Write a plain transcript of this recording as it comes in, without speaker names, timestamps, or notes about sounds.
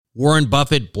Warren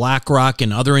Buffett, BlackRock,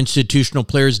 and other institutional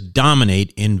players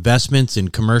dominate investments in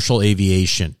commercial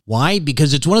aviation. Why?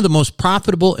 Because it's one of the most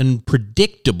profitable and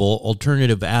predictable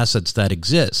alternative assets that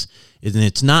exists, and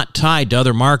it's not tied to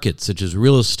other markets such as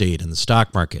real estate and the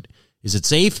stock market. Is it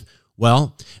safe?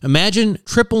 Well, imagine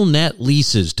triple net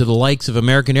leases to the likes of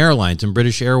American Airlines and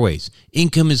British Airways.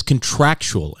 Income is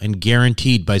contractual and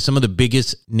guaranteed by some of the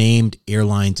biggest named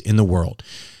airlines in the world.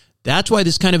 That's why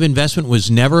this kind of investment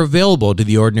was never available to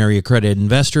the ordinary accredited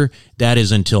investor. That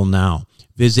is until now.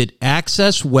 Visit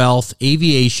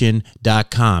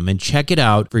accesswealthaviation.com and check it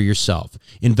out for yourself.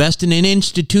 Invest in an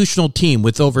institutional team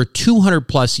with over 200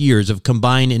 plus years of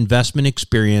combined investment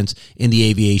experience in the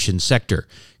aviation sector.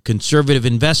 Conservative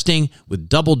investing with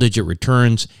double-digit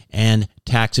returns and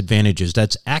tax advantages.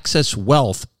 That's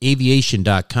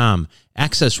accesswealthaviation.com.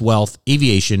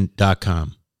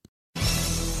 accesswealthaviation.com.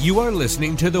 You are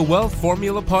listening to the Wealth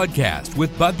Formula Podcast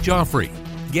with Buck Joffrey.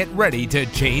 Get ready to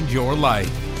change your life.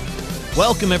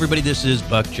 Welcome, everybody. This is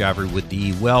Buck Joffrey with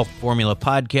the Wealth Formula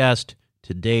Podcast.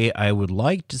 Today, I would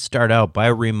like to start out by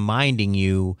reminding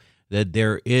you that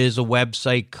there is a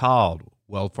website called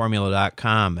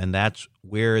wealthformula.com, and that's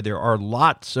where there are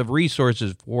lots of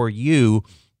resources for you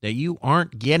that you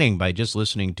aren't getting by just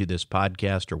listening to this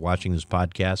podcast or watching this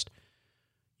podcast.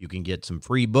 You can get some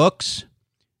free books,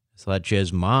 such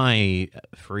as my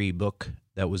free book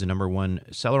that was a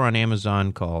 #1 seller on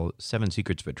Amazon called 7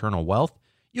 Secrets of Eternal Wealth.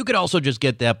 You could also just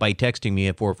get that by texting me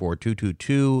at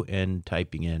 44222 and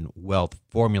typing in Wealth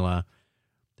Formula.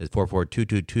 That's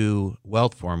 44222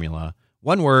 Wealth Formula.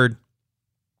 One word,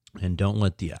 and don't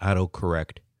let the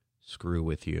autocorrect screw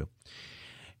with you.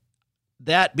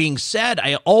 That being said,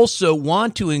 I also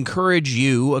want to encourage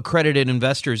you, accredited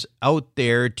investors out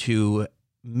there, to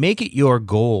make it your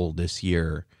goal this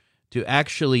year to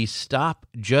actually stop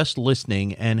just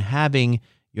listening and having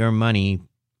your money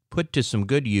put to some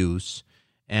good use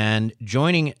and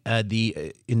joining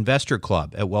the investor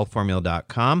club at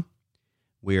wealthformula.com,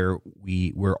 where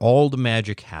all the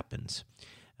magic happens.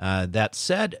 That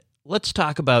said, let's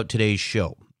talk about today's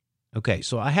show. Okay,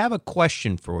 so I have a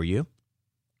question for you,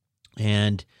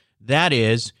 and that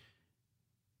is,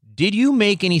 did you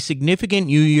make any significant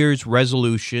New Year's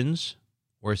resolutions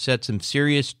or set some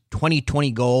serious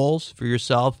 2020 goals for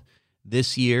yourself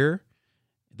this year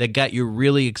that got you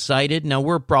really excited? Now,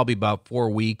 we're probably about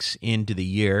 4 weeks into the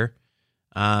year.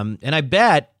 And I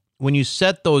bet when you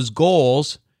set those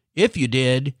goals, if you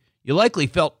did, you likely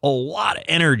felt a lot of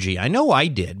energy. I know I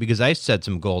did, because I set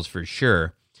some goals for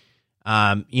sure.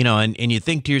 And you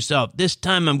think to yourself, this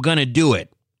time I'm going to do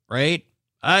it, right?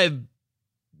 I've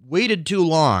waited too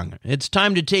long. It's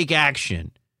time to take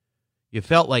action. You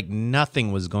felt like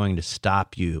nothing was going to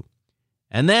stop you.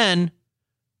 And then,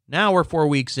 now we're 4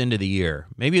 weeks into the year.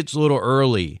 Maybe it's a little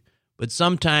early, but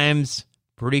sometimes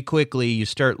pretty quickly you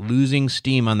start losing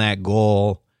steam on that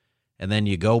goal, and then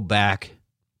you go back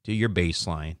to your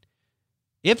baseline.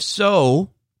 If so,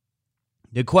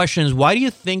 the question is, why do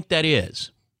you think that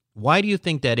is? Why do you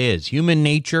think that is? Human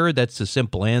nature, that's the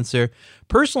simple answer.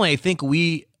 Personally, I think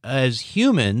we as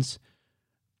humans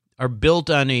are built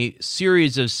on a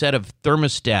series of set of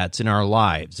thermostats in our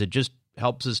lives. It just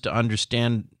helps us to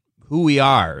understand who we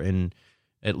are, and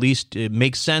at least it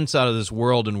makes sense out of this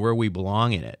world and where we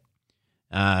belong in it.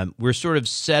 We're sort of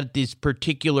set at this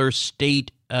particular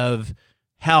state of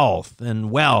health and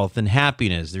wealth and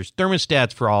happiness. There's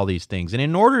thermostats for all these things. And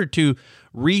in order to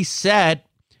reset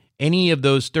any of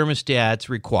those thermostats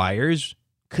requires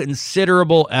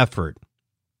considerable effort.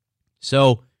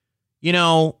 So,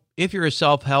 if you're a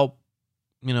self-help,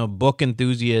 book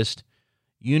enthusiast,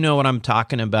 you know what I'm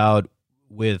talking about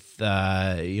with,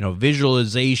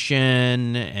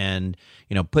 visualization and,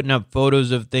 putting up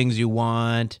photos of things you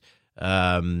want,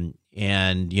 and,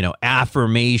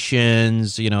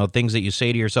 affirmations, things that you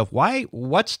say to yourself.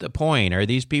 What's the point? Are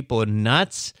these people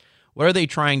nuts? What are they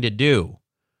trying to do?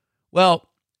 Well,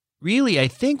 really, I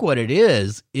think what it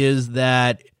is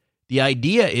that the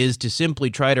idea is to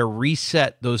simply try to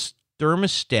reset those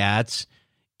thermostats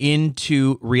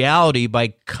into reality by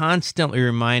constantly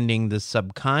reminding the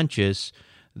subconscious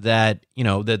that,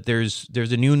 that there's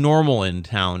a new normal in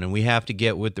town and we have to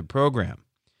get with the program.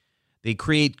 They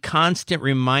create constant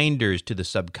reminders to the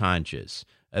subconscious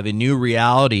of a new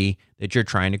reality that you're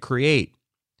trying to create.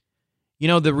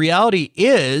 The reality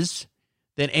is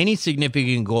that any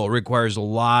significant goal requires a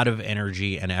lot of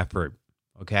energy and effort,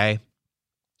 okay?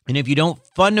 And if you don't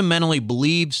fundamentally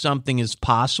believe something is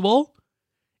possible,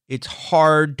 it's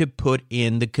hard to put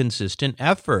in the consistent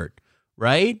effort,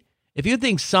 right? If you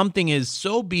think something is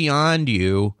so beyond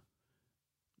you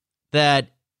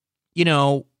that,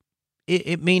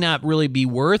 it may not really be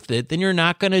worth it, then you're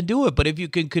not going to do it. But if you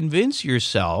can convince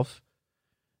yourself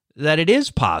that it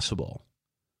is possible,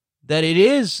 that it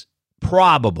is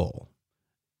probable,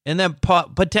 and that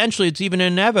potentially it's even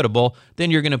inevitable,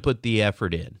 then you're going to put the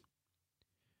effort in.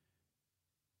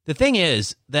 The thing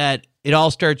is that it all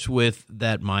starts with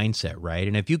that mindset, right?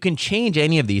 And if you can change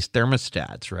any of these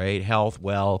thermostats, right? Health,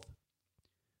 wealth,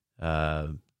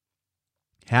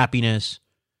 happiness,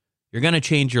 you're going to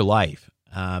change your life.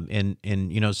 And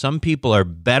some people are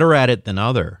better at it than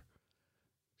others.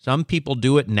 Some people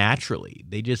do it naturally.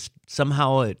 They just,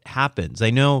 somehow it happens. I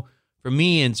know for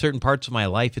me, in certain parts of my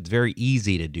life, it's very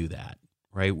easy to do that,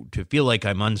 right? To feel like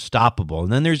I'm unstoppable.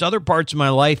 And then there's other parts of my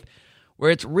life where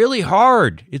it's really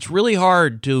hard. It's really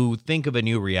hard to think of a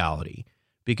new reality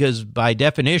because by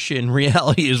definition,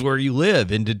 reality is where you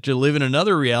live. And to live in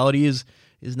another reality is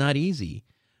not easy.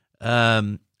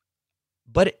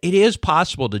 But it is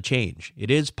possible to change.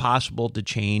 It is possible to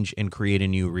change and create a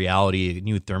new reality, a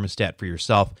new thermostat for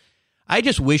yourself. I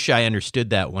just wish I understood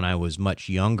that when I was much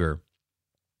younger,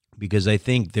 because I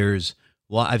think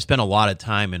I've spent a lot of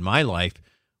time in my life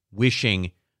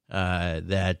wishing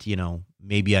that,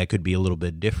 maybe I could be a little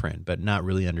bit different, but not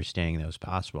really understanding that was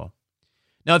possible.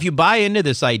 Now, if you buy into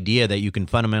this idea that you can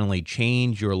fundamentally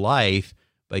change your life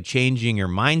by changing your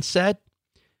mindset,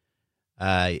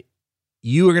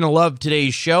 you are going to love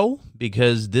today's show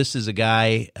because this is a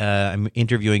guy I'm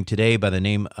interviewing today by the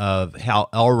name of Hal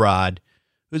Elrod,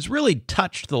 who's really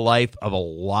touched the life of a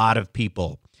lot of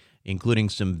people, including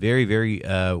some very, very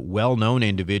well-known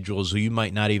individuals who you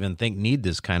might not even think need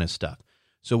this kind of stuff.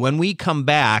 So when we come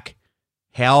back,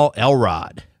 Hal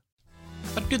Elrod.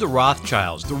 What do the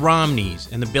Rothschilds, the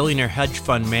Romneys, and the billionaire hedge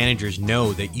fund managers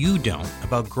know that you don't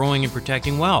about growing and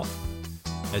protecting wealth?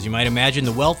 As you might imagine,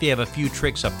 the wealthy have a few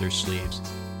tricks up their sleeves.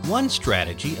 One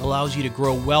strategy allows you to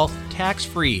grow wealth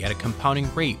tax-free at a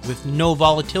compounding rate with no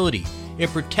volatility. It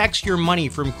protects your money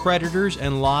from creditors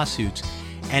and lawsuits,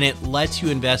 and it lets you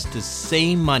invest the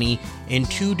same money in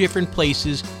two different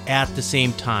places at the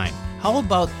same time. How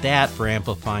about that for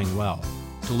amplifying wealth?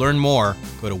 To learn more,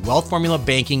 go to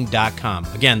wealthformulabanking.com.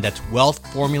 Again, that's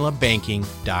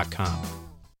wealthformulabanking.com.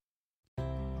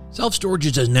 Self-storage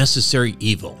is a necessary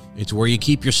evil. It's where you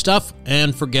keep your stuff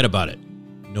and forget about it.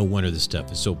 No wonder this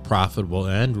stuff is so profitable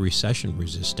and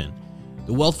recession-resistant.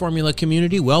 The Wealth Formula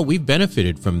community, well, we've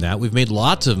benefited from that. We've made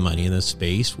lots of money in this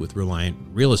space with Reliant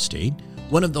Real Estate,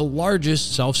 one of the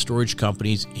largest self-storage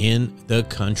companies in the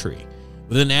country.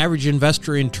 With an average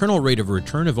investor internal rate of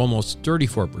return of almost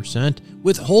 34%,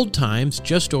 with hold times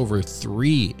just over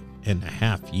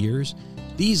 3.5 years,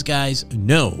 these guys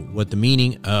know what the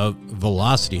meaning of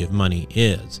velocity of money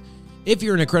is. If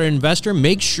you're an accredited investor,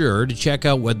 make sure to check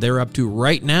out what they're up to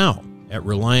right now at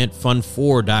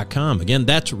ReliantFund4.com. Again,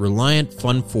 that's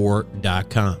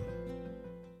ReliantFund4.com.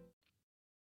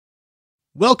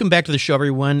 Welcome back to the show,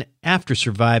 everyone. After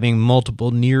surviving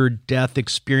multiple near-death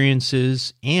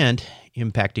experiences and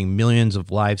impacting millions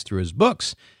of lives through his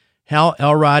books, Hal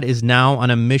Elrod is now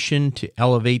on a mission to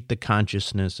elevate the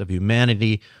consciousness of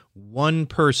humanity one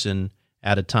person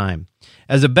at a time.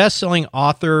 As a best-selling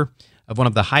author of one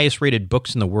of the highest-rated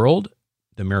books in the world,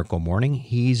 The Miracle Morning,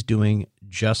 he's doing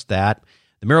just that.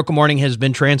 The Miracle Morning has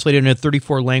been translated into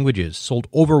 34 languages, sold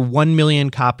over 1 million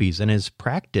copies, and is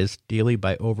practiced daily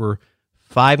by over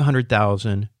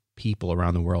 500,000 people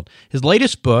around the world. His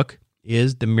latest book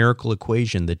is The Miracle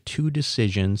Equation, the 2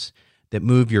 decisions that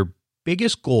move your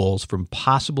biggest goals from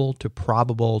possible to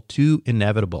probable to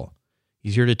inevitable.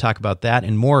 He's here to talk about that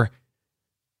and more.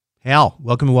 Hal,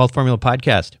 welcome to Wealth Formula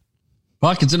Podcast.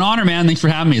 Buck, it's an honor, man. Thanks for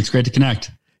having me. It's great to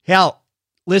connect. Hal,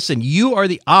 listen, you are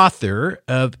the author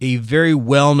of a very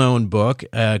well-known book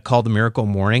called The Miracle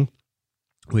Morning,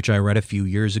 which I read a few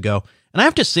years ago. And I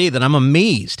have to say that I'm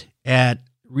amazed at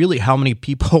really how many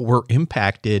people were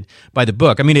impacted by the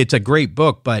book. I mean, it's a great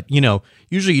book, but,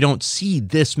 usually you don't see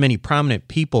this many prominent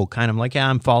people kind of like,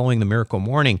 I'm following The Miracle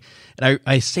Morning. And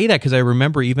I say that because I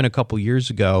remember even a couple years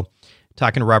ago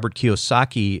talking to Robert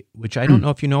Kiyosaki, which I don't know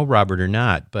if you know Robert or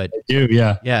not, but I do,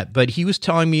 yeah. Yeah, but he was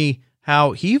telling me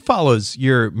how he follows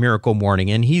your Miracle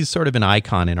Morning, and he's sort of an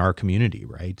icon in our community,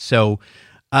 right? So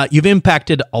you've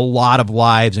impacted a lot of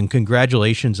lives, and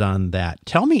congratulations on that.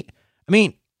 Tell me,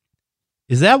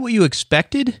 is that what you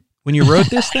expected when you wrote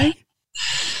this thing?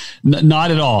 Not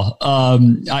at all.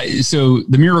 So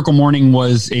the Miracle Morning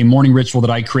was a morning ritual that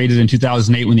I created in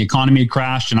 2008 when the economy had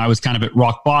crashed and I was kind of at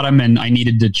rock bottom and I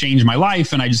needed to change my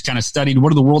life. And I just kind of studied, what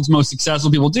do the world's most successful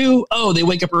people do? Oh, they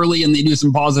wake up early and they do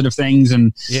some positive things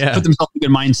and put themselves in a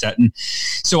good mindset. And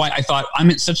so I thought, I'm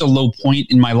at such a low point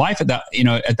in my life at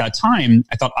that time.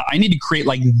 I thought I need to create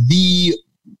like the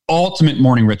ultimate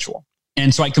morning ritual.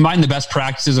 And so I combined the best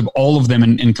practices of all of them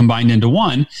and combined into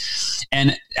one.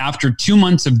 And after 2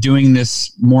 months of doing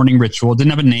this morning ritual, it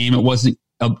didn't have a name. It wasn't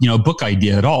a book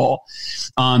idea at all.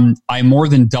 I more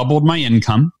than doubled my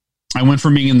income. I went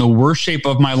from being in the worst shape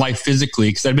of my life physically,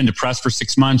 because I'd been depressed for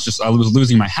 6 months. I was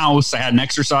losing my house. I hadn't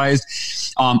exercised.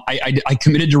 I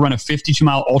committed to run a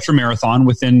 52-mile ultra marathon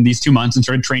within these 2 months and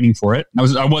started training for it.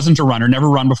 I wasn't a runner, never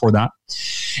run before that.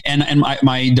 And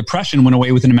my depression went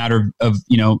away within a matter of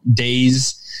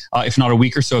days, if not a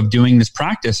week or so of doing this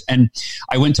practice. And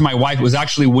I went to my wife. It was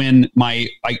actually when I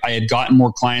had gotten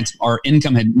more clients. Our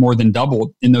income had more than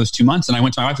doubled in those 2 months. And I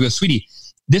went to my wife and go, sweetie,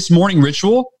 this morning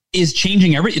ritual is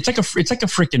changing it's like a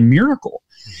freaking miracle.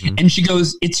 Mm-hmm. And she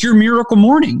goes, it's your miracle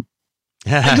morning.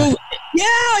 I go, yeah,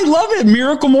 I love it.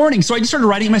 Miracle morning. So I just started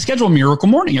writing in my schedule, miracle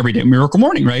morning every day, miracle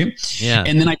morning. Right. Yeah.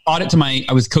 And then I taught it to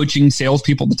I was coaching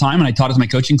salespeople at the time, and I taught it to my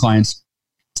coaching clients.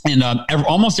 And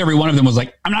almost every one of them was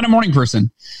like, I'm not a morning person.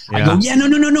 Yeah. I go, yeah, no.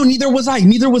 Neither was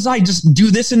I. Just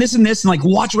do this and this and this. And like,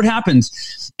 watch what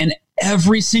happens. And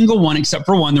every single one, except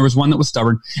for one, there was one that was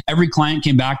stubborn. Every client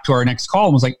came back to our next call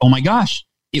and was like, oh my gosh,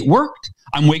 it worked.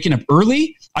 I'm waking up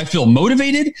early. I feel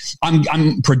motivated.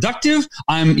 I'm productive.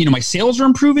 My sales are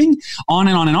improving, on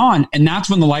and on and on. And that's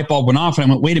when the light bulb went off. And I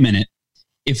went, wait a minute.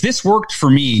 If this worked for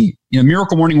me,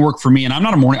 Miracle Morning worked for me, and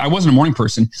I wasn't a morning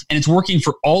person, and it's working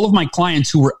for all of my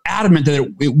clients who were adamant that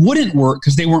it wouldn't work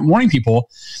because they weren't morning people.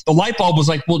 The light bulb was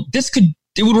like, well,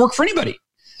 it would work for anybody,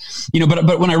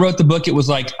 but when I wrote the book, it was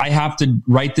like, I have to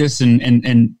write this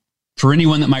and for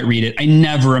anyone that might read it, I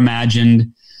never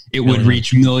imagined it would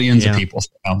reach millions of people. So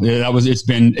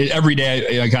every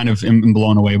day I kind of am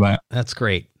blown away by it. That's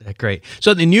great.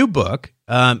 So the new book,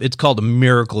 it's called A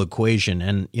Miracle Equation.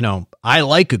 And, I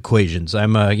like equations.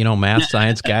 I'm a, math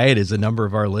science guy. It is a number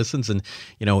of our listens. And,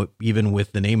 even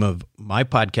with the name of my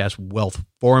podcast, Wealth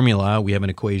Formula, we have an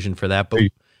equation for that. But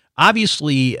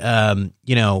obviously,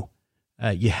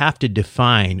 you have to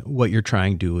define what you're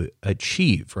trying to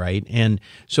achieve, right? And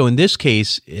so in this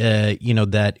case,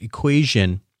 that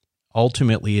equation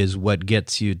ultimately is what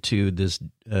gets you to this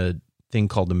thing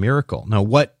called the miracle. Now,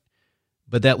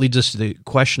 but that leads us to the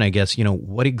question, I guess,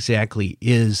 what exactly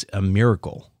is a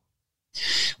miracle?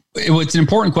 It's an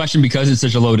important question because it's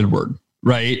such a loaded word,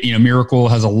 right? Miracle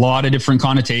has a lot of different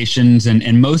connotations,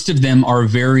 and most of them are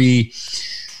very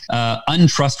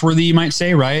untrustworthy, you might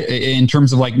say, right? In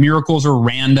terms of like miracles are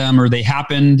random, or they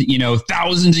happened,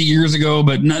 thousands of years ago,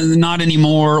 but not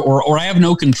anymore, or I have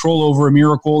no control over a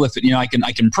miracle. If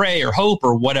I can pray or hope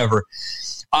or whatever.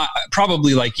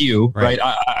 Probably like you, right?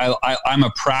 I'm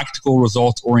a practical,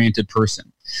 results-oriented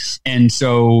person. And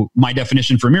so my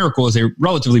definition for miracle is a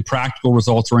relatively practical,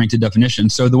 results-oriented definition.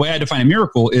 So the way I define a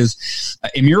miracle is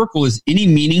any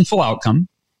meaningful outcome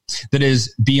that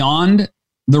is beyond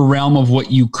the realm of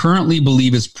what you currently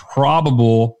believe is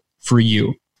probable for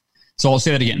you. So I'll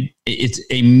say that again. It's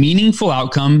a meaningful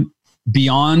outcome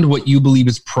beyond what you believe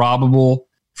is probable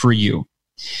for you.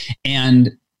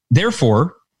 And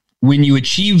therefore, when you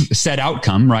achieve said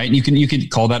outcome, right? You could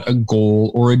call that a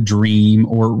goal or a dream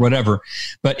or whatever,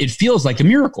 but it feels like a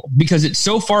miracle because it's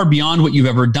so far beyond what you've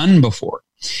ever done before.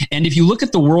 And if you look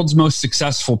at the world's most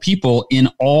successful people in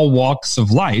all walks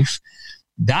of life,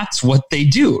 that's what they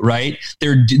do, right?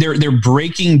 They're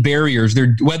breaking barriers.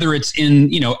 Whether it's in,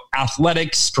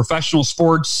 athletics, professional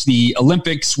sports, the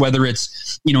Olympics, whether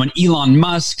it's, an Elon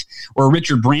Musk or a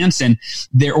Richard Branson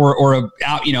or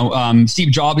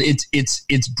Steve Jobs,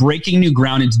 it's breaking new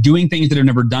ground. It's doing things that have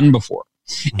never done before.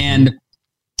 Mm-hmm. And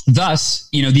thus,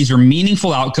 these are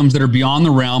meaningful outcomes that are beyond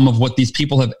the realm of what these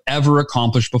people have ever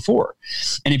accomplished before.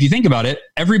 And if you think about it,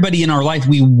 everybody in our life,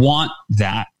 we want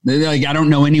that. Like, I don't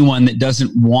know anyone that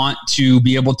doesn't want to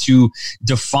be able to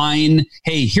define,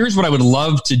 hey, here's what I would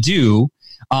love to do,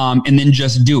 and then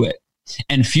just do it.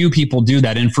 And few people do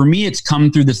that. And for me, it's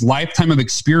come through this lifetime of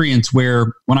experience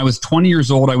where when I was 20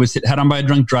 years old, I was hit head on by a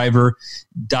drunk driver,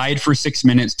 died for 6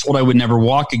 minutes, told I would never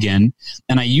walk again.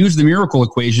 And I used the miracle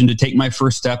equation to take my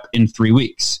first step in 3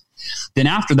 weeks. Then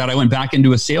after that, I went back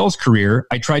into a sales career.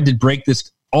 I tried to break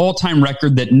this all-time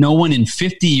record that no one in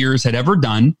 50 years had ever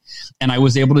done, and I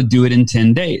was able to do it in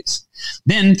 10 days.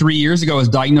 Then 3 years ago, I was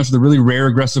diagnosed with a really rare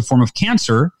aggressive form of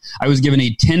cancer. I was given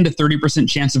a 10 to 30%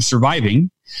 chance of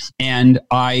surviving, and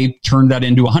I turned that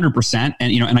into 100%.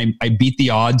 And I beat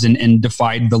the odds and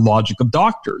defied the logic of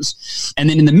doctors. And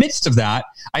then in the midst of that,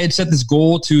 I had set this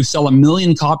goal to sell 1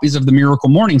 million copies of The Miracle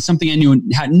Morning, something I knew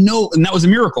and that was a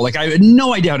miracle. Like, I had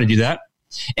no idea how to do that.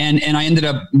 And I ended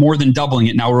up more than doubling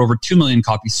it. Now we're over 2 million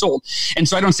copies sold. And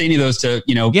so I don't say any of those to,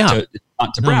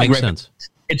 to brag. Makes sense.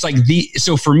 it's like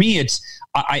so for me,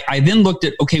 I then looked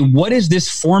at, okay, what is this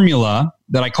formula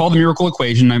that I call the miracle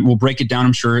equation? I will break it down.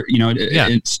 I'm sure,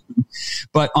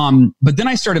 but then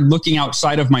I started looking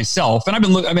outside of myself, and I've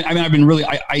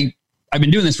been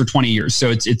doing this for 20 years.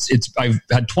 So I've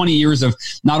had 20 years of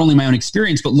not only my own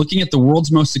experience, but looking at the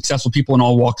world's most successful people in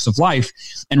all walks of life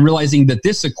and realizing that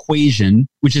this equation,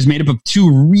 which is made up of two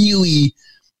really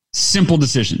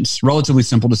relatively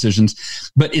simple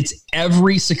decisions, but it's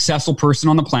every successful person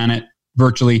on the planet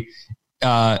virtually.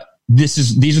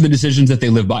 These are the decisions that they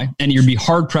live by, and you'd be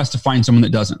hard pressed to find someone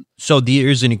that doesn't. So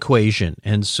there's an equation.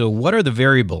 And so what are the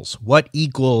variables? What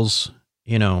equals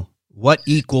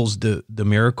the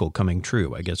miracle coming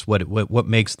true? I guess what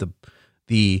makes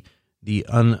the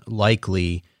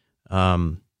unlikely,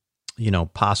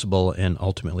 possible and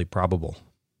ultimately probable?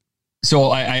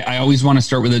 So I always want to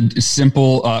start with a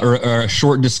simple or a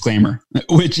short disclaimer,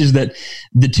 which is that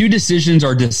the two decisions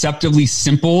are deceptively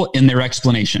simple in their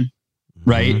explanation,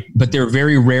 right? Mm-hmm. But they're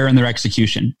very rare in their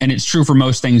execution. And it's true for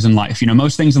most things in life.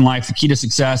 Most things in life, the key to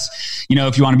success,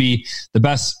 if you want to be the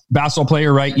best basketball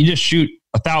player, right? You just shoot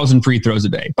 1,000 free throws a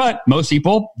day. But most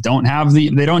people don't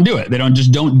do it. They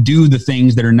don't do the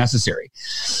things that are necessary.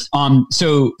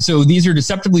 So these are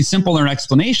deceptively simple in their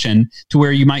explanation to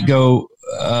where you might go,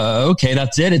 okay,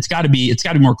 that's it. It's got to be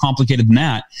more complicated than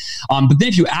that. But then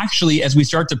if you actually, as we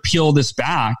start to peel this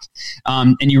back,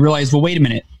 and you realize, well, wait a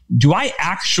minute, do I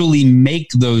actually make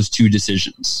those two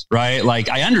decisions, right? Like,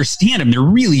 I understand them. They're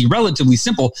really relatively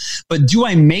simple, but do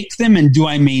I make them and do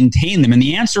I maintain them? And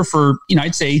the answer for,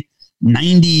 I'd say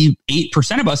 98%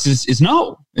 of us is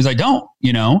no, is I don't,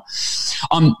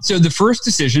 So the first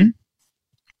decision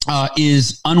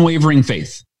is unwavering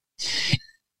faith.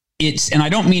 And I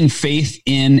don't mean faith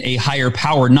in a higher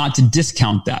power, not to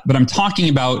discount that, but I'm talking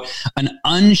about an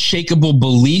unshakable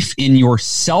belief in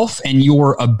yourself and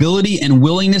your ability and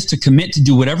willingness to commit to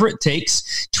do whatever it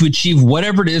takes to achieve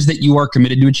whatever it is that you are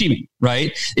committed to achieving,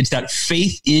 right? It's that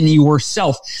faith in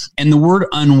yourself. And the word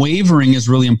unwavering is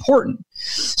really important.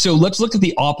 So let's look at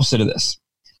the opposite of this.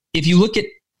 If you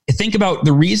think about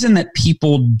the reason that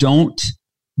people don't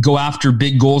go after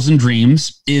big goals and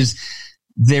dreams is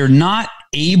they're not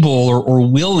able or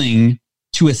willing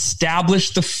to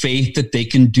establish the faith that they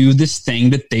can do this thing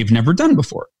that they've never done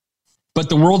before. But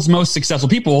the world's most successful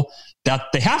people, that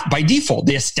they have by default,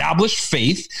 they establish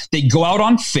faith. They go out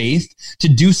on faith to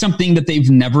do something that they've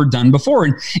never done before.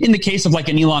 And in the case of like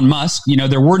an Elon Musk,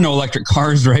 there were no electric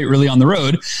cars, right, really on the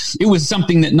road. It was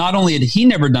something that not only had he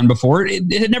never done before,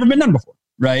 it had never been done before,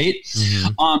 right?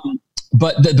 Mm-hmm.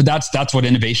 But that's what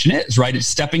innovation is, right? It's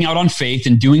stepping out on faith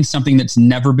and doing something that's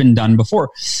never been done before.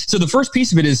 So the first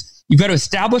piece of it is you've got to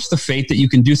establish the faith that you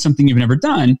can do something you've never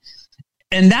done.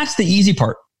 And that's the easy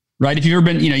part, right? If you've ever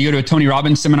been, you go to a Tony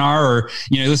Robbins seminar or,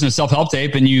 listen to a self-help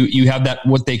tape and you have that,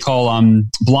 what they call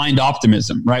blind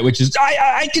optimism, right? Which is,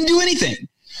 I can do anything.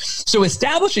 So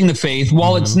establishing the faith,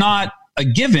 while it's not a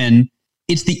given,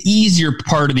 it's the easier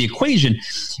part of the equation.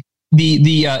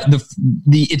 It's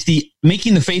the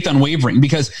making the faith unwavering,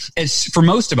 because as for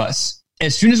most of us,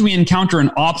 as soon as we encounter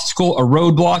an obstacle, a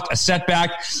roadblock, a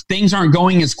setback, things aren't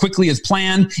going as quickly as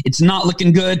planned. It's not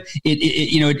looking good.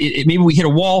 Maybe we hit a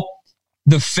wall.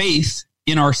 The faith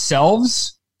in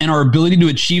ourselves and our ability to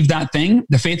achieve that thing,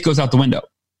 the faith goes out the window.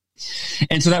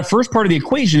 And so that first part of the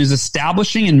equation is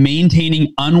establishing and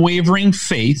maintaining unwavering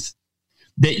faith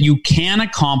that you can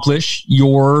accomplish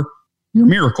your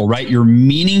miracle, right? Your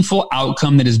meaningful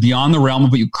outcome that is beyond the realm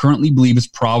of what you currently believe is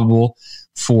probable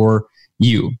for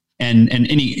you. And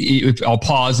I'll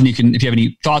pause, and if you have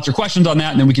any thoughts or questions on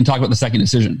that, and then we can talk about the second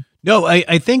decision. No,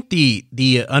 I think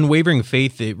the unwavering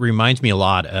faith, it reminds me a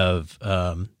lot of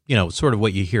sort of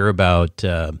what you hear about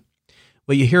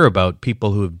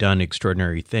people who have done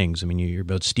extraordinary things. I mean, you hear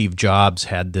about Steve Jobs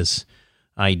had this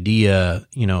idea,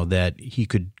 that he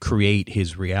could create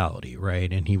his reality,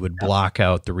 right? And he would block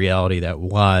out the reality that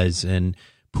was and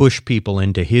push people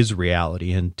into his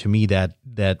reality. And to me, that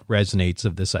resonates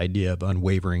of this idea of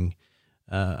unwavering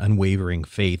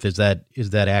faith. Is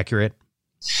that accurate?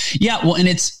 Yeah, well, and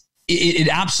it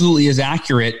absolutely is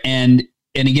accurate. And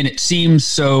again, it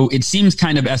seems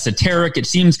kind of esoteric. It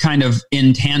seems kind of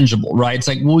intangible, right? It's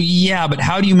like, well, yeah, but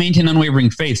how do you maintain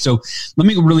unwavering faith? So let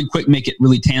me really quick make it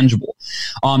really tangible.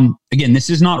 Again, this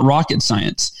is not rocket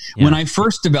science. Yeah. When I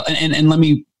first developed, and let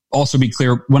me also be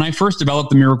clear, when I first developed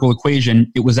the miracle equation,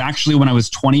 it was actually when I was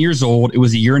 20 years old. It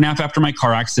was a year and a half after my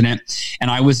car accident, and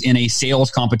I was in a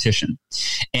sales competition.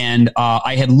 And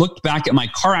I had looked back at my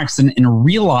car accident and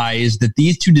realized that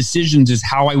these two decisions is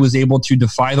how I was able to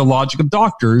defy the logic of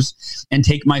doctors and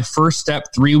take my first step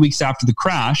 3 weeks after the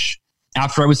crash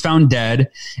after I was found dead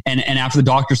and after the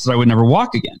doctor said I would never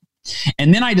walk again.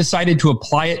 And then I decided to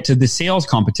apply it to the sales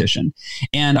competition.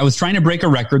 And I was trying to break a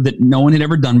record that no one had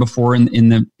ever done before in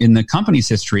the company's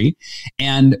history.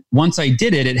 And once I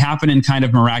did it, it happened in kind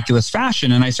of miraculous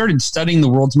fashion. And I started studying the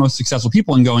world's most successful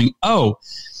people and going, oh,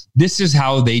 this is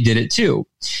how they did it too.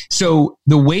 So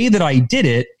the way that I did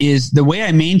it is the way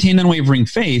I maintained unwavering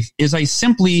faith is I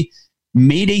simply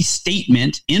made a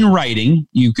statement in writing.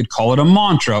 You could call it a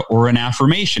mantra or an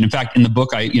affirmation. In fact, in the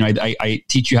book, I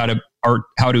teach you how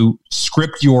to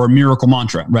script your miracle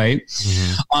mantra, right?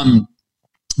 Mm-hmm.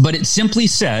 But it simply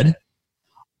said,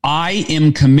 I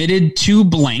am committed to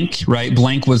blank, right?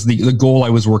 Blank was the goal I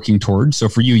was working towards. So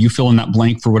for you fill in that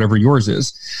blank for whatever yours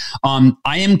is.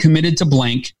 I am committed to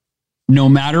blank no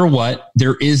matter what.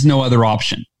 There is no other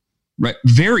option, right?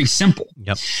 Very simple.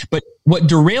 Yep. But what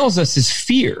derails us is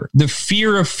fear, the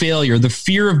fear of failure, the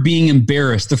fear of being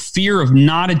embarrassed, the fear of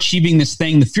not achieving this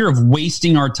thing, the fear of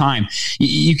wasting our time.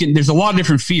 There's a lot of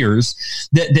different fears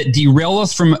that derail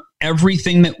us from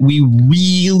everything that we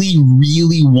really,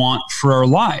 really want for our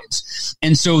lives.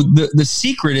 And so the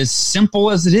secret, as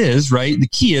simple as it is, right? The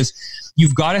key is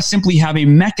you've got to simply have a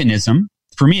mechanism.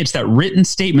 For me, it's that written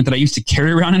statement that I used to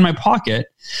carry around in my pocket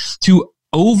to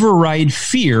override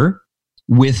fear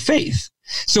with faith.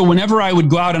 So whenever I would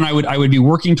go out and I would be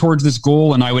working towards this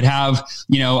goal, and I would have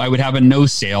a no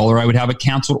sale, or I would have a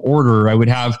canceled order, or I would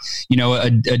have, a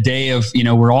day of,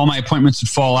 where all my appointments would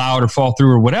fall out or fall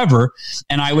through or whatever.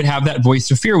 And I would have that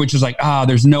voice of fear, which is like,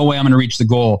 there's no way I'm going to reach the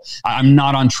goal. I'm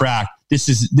not on track. This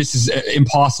is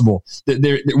impossible.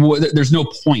 There's no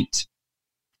point.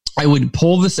 I would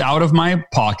pull this out of my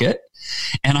pocket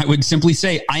and I would simply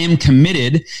say, I am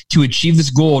committed to achieve this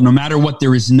goal no matter what.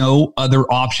 There is no other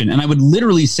option. And I would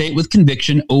literally say it with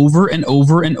conviction over and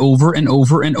over and over and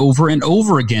over and over and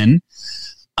over again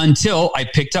until I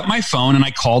picked up my phone and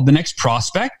I called the next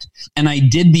prospect and I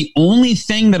did the only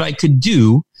thing that I could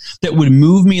do that would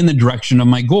move me in the direction of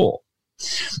my goal.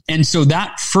 And so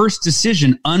that first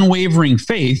decision, unwavering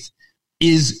faith,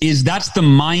 is that's the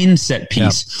mindset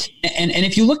piece. Yep. And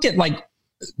if you look at like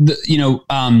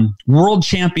world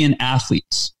champion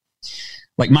athletes,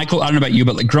 like Michael, I don't know about you,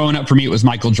 but like growing up for me, it was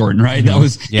Michael Jordan, right? That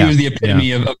was, he was the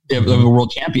epitome of a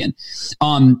world champion.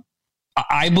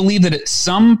 I believe that at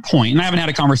some point, and I haven't had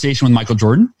a conversation with Michael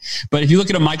Jordan, but if you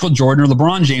look at a Michael Jordan or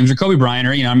LeBron James or Kobe Bryant,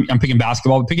 or, I'm picking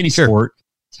basketball, but pick any sport.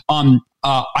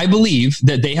 I believe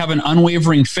that they have an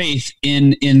unwavering faith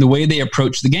in the way they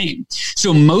approach the game.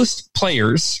 So most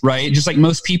players, right, just like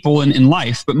most people in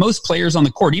life, but most players on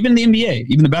the court, even in the NBA,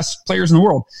 even the best players in the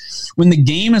world, when the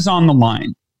game is on the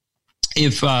line,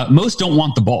 if most don't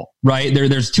want the ball, right?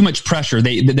 There's too much pressure.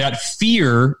 That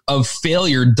fear of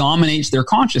failure dominates their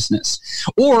consciousness.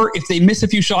 Or if they miss a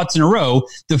few shots in a row,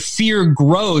 the fear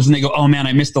grows and they go, oh man,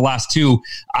 I missed the last two.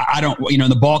 I don't,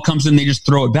 the ball comes in, they just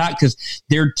throw it back because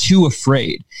they're too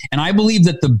afraid. And I believe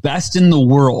that the best in the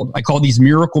world, I call these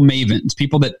miracle mavens,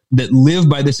 people that live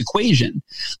by this equation,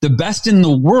 the best in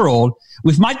the world,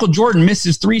 with Michael Jordan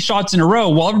misses 3 shots in a row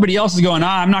while everybody else is going,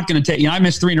 I'm not going to take, I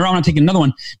missed 3 in a row, I'm not taking another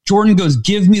one. Jordan goes,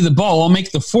 give me the ball, I'll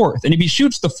make the 4th. And if he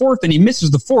shoots the 4th and he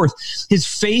misses the 4th, his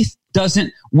faith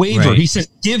doesn't waver. Right. He says,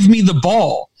 give me the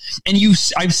ball. And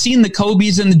I've seen the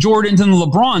Kobe's and the Jordans and the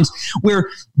LeBrons where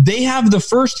they have the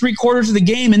first 3 quarters of the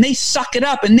game and they suck it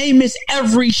up and they miss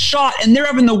every shot and they're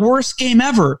having the worst game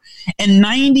ever. And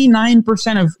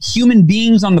 99% of human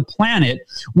beings on the planet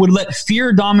would let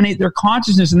fear dominate their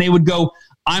consciousness and they would go,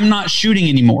 I'm not shooting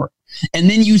anymore. And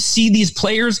then you see these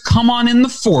players come on in the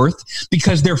 4th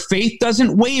because their faith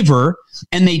doesn't waver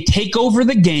and they take over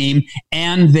the game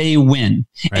and they win.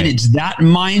 Right. And it's that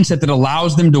mindset that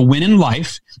allows them to win in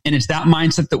life. And it's that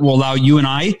mindset that will allow you and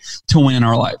I to win in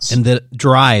our lives. And that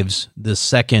drives the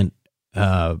second,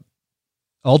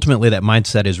 ultimately that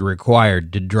mindset is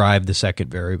required to drive the second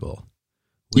variable,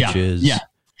 which is... Yeah.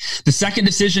 The second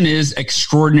decision is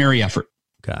extraordinary effort.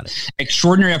 Got it.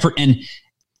 Extraordinary effort. And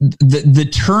the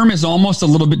term is almost a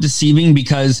little bit deceiving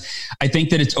because I think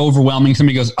that it's overwhelming.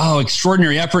 Somebody goes, oh,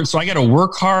 extraordinary effort. So I got to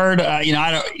work hard. I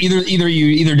don't, either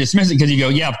you dismiss it because you go,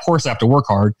 yeah, of course I have to work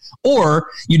hard, or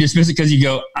you dismiss it because you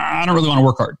go, I don't really want to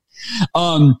work hard.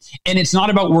 And it's not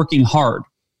about working hard.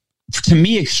 To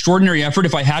me, extraordinary effort,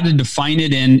 if I had to define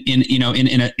it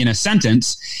in a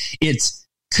sentence, it's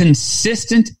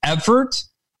consistent effort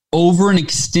over an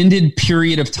extended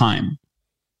period of time.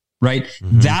 Right?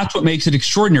 Mm-hmm. That's what makes it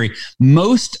extraordinary.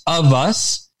 Most of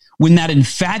us, when that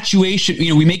infatuation,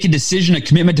 we make a decision, a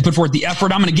commitment to put forth the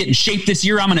effort. I'm going to get in shape this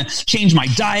year. I'm going to change my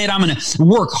diet. I'm going to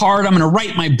work hard. I'm going to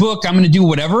write my book. I'm going to do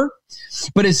whatever.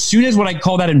 But as soon as what I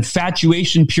call that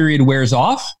infatuation period wears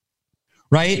off,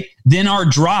 right, then our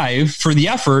drive for the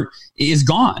effort is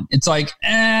gone. It's like,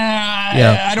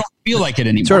 I don't feel like it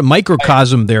anymore. Sort of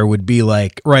microcosm there would be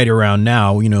like right around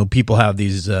now, you know, people have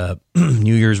these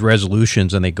New Year's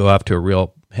resolutions and they go off to a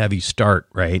real heavy start,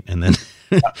 right? And then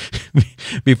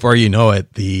before you know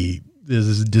it, the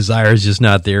desire is just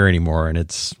not there anymore, and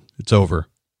it's over.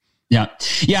 Yeah.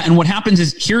 Yeah. And what happens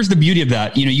is, here's the beauty of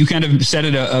that. You know, you kind of said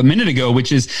it a minute ago,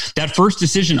 which is that first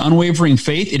decision, unwavering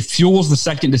faith, it fuels the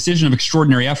second decision of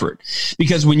extraordinary effort.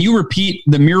 Because when you repeat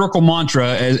the miracle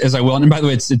mantra, as I will, and by the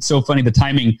way, it's so funny, the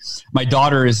timing, my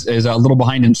daughter is a little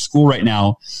behind in school right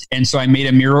now. And so I made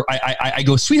a miracle. I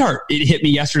go, sweetheart, it hit me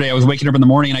yesterday. I was waking up in the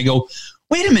morning and I go,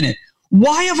 wait a minute,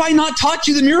 why have I not taught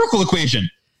you the miracle equation?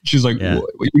 She's like, What,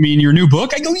 you mean your new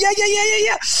book? I go, yeah.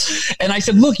 And I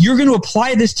said, look, you're going to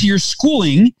apply this to your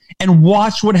schooling and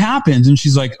watch what happens. And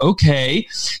she's like, okay.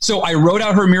 So I wrote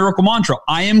out her miracle mantra.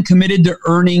 I am committed to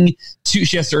earning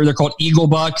she has to earn, they're called Eagle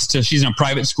Bucks. She's in a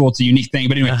private school. It's a unique thing.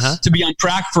 But anyway, to be on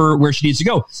track for where she needs to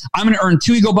go, I'm going to earn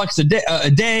 2 Eagle Bucks a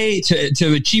day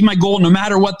to achieve my goal, no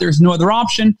matter what. There's no other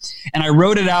option. And I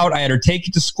wrote it out. I had her take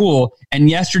it to school. And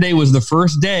yesterday was the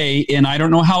first day in I don't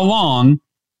know how long,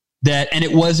 and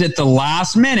it was at the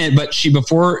last minute, but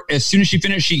as soon as she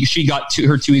finished, she got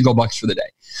her 2 Eagle Bucks for the day.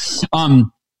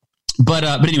 But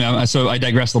anyway, so I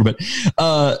digress a little bit.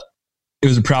 It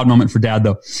was a proud moment for Dad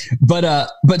though.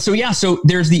 So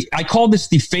there's I call this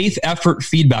the faith effort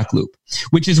feedback loop,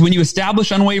 which is when you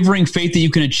establish unwavering faith that you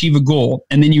can achieve a goal,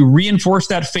 and then you reinforce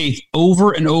that faith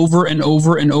over and over and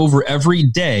over and over every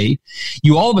day,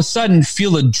 you all of a sudden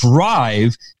feel a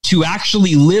drive to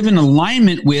actually live in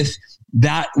alignment with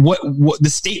that, what the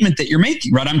statement that you're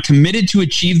making, right? I'm committed to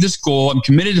achieve this goal. I'm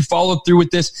committed to follow through with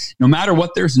this, no matter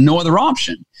what, there's no other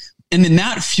option. And then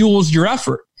that fuels your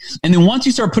effort. And then once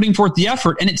you start putting forth the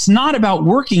effort, and it's not about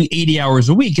working 80 hours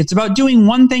a week, it's about doing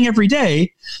one thing every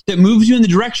day that moves you in the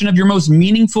direction of your most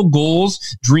meaningful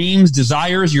goals, dreams,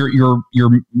 desires, your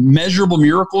measurable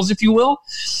miracles, if you will.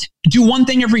 Do one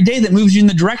thing every day that moves you in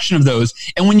the direction of those.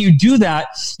 And when you do that,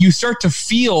 you start to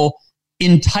feel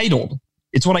entitled.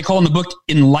 It's what I call in the book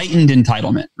enlightened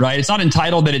entitlement, right? It's not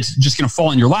entitled that it's just going to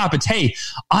fall in your lap. It's, hey,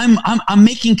 I'm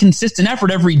making consistent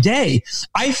effort every day.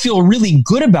 I feel really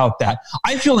good about that.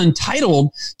 I feel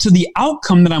entitled to the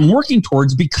outcome that I'm working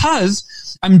towards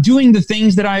because I'm doing the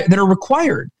things that are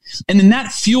required. And then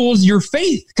that fuels your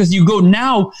faith, because you go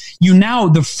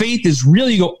the faith is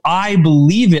really, you go, I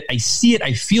believe it. I see it.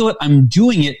 I feel it. I'm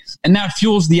doing it. And that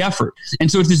fuels the effort.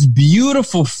 And so it's this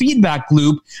beautiful feedback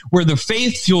loop where the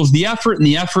faith fuels the effort and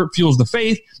the effort fuels the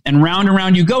faith, and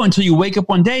round you go until you wake up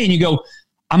one day and you go,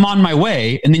 I'm on my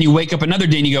way. And then you wake up another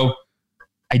day and you go,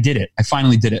 I did it. I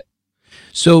finally did it.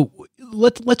 So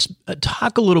let's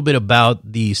talk a little bit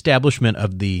about the establishment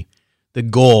of the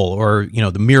goal, or, you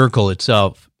know, the miracle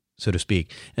itself, so to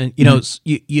speak. And, you know,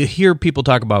 you hear people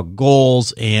talk about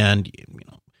goals and, you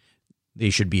know,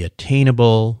 they should be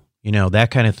attainable, you know,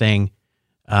 that kind of thing.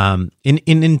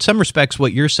 In some respects,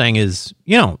 what you're saying is,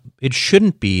 you know, it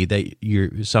shouldn't be that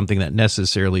you're something that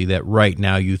necessarily that right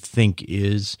now you think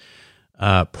is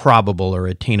probable or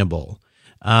attainable.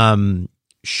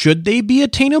 Should they be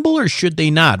attainable or should they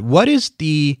not? What is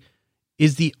the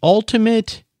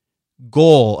ultimate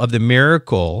goal of the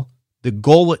miracle, the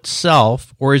goal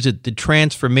itself, or is it the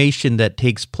transformation that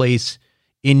takes place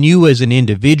in you as an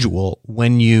individual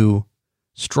when you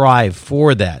strive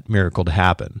for that miracle to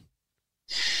happen?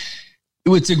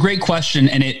 It's a great question.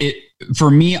 And it for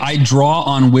me, I draw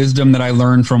on wisdom that I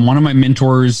learned from one of my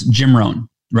mentors, Jim Rohn,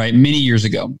 right, many years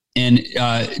ago. And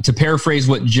to paraphrase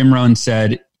what Jim Rohn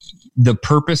said, the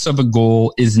purpose of a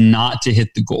goal is not to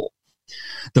hit the goal.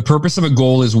 The purpose of a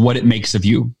goal is what it makes of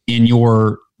you in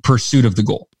your pursuit of the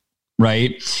goal,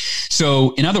 right?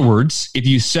 So in other words, if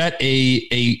you set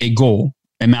a goal,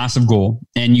 a massive goal,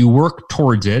 and you work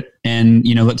towards it, and,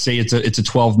 you know, let's say it's a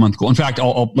 12-month goal. In fact,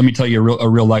 let me tell you a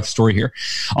real life story here,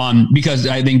 because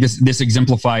I think this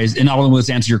exemplifies, and not only will this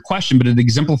answer your question, but it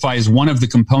exemplifies one of the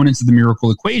components of the miracle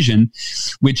equation,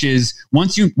 which is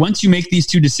once you make these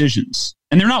two decisions,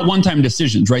 and they're not one-time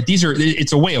decisions, right?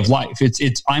 It's a way of life.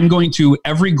 It's I'm going to,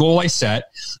 every goal I set,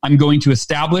 I'm going to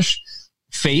establish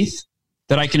faith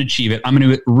that I can achieve it. I'm going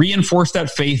to reinforce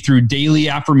that faith through daily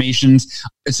affirmations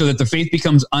so that the faith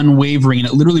becomes unwavering, and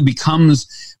it literally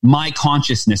becomes my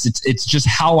consciousness. It's just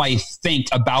how I think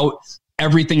about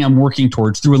everything I'm working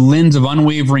towards through a lens of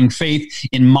unwavering faith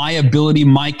in my ability,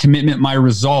 my commitment, my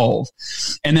resolve.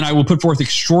 And then I will put forth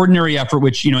extraordinary effort,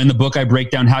 which, you know, in the book I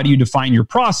break down how do you define your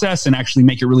process and actually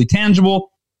make it really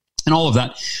tangible and all of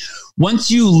that. Once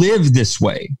you live this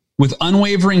way, with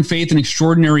unwavering faith and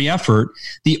extraordinary effort,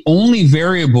 the only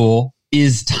variable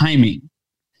is timing.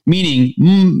 Meaning,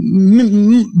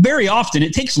 very often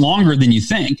it takes longer than you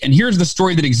think. And here's the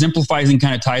story that exemplifies and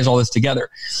kind of ties all this together.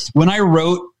 When I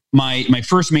wrote my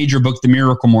first major book, The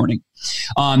Miracle Morning,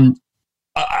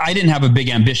 I didn't have a big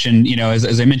ambition.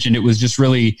 As I mentioned, it was just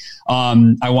really,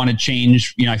 I want to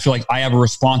change. I feel like I have a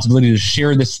responsibility to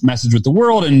share this message with the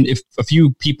world. And if a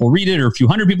few people read it or a few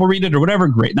hundred people read it or whatever,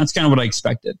 great. And that's kind of what I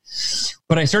expected.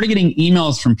 But I started getting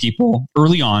emails from people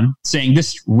early on saying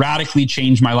this radically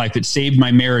changed my life. It saved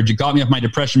my marriage. It got me off my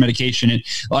depression medication.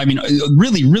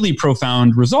 Really, really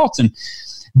profound results. And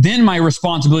then my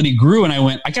responsibility grew and I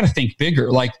went, I got to think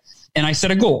bigger. And I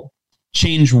set a goal,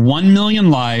 change 1 million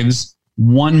lives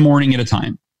one morning at a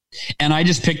time. And I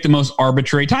just picked the most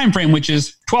arbitrary time frame, which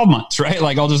is 12 months, right?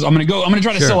 I'm going to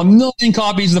try to sell 1 million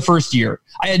copies the first year.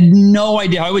 I had no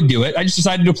idea how I would do it. I just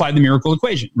decided to apply the miracle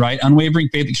equation, right? Unwavering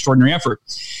faith, extraordinary effort.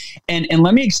 And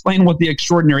let me explain what the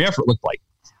extraordinary effort looked like.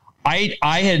 I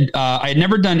had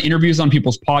never done interviews on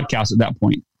people's podcasts at that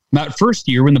point. That first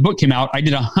year when the book came out, I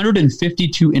did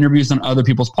 152 interviews on other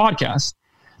people's podcasts.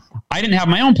 I didn't have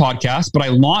my own podcast, but I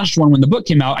launched one when the book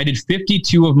came out. I did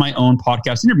 52 of my own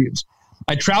podcast interviews.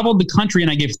 I traveled the country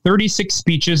and I gave 36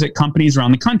 speeches at companies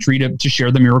around the country to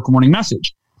share the Miracle Morning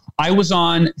message. I was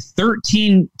on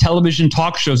 13 television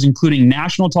talk shows, including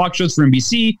national talk shows for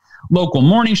NBC, local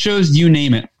morning shows, you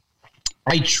name it.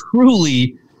 I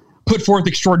truly put forth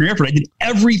extraordinary effort. I did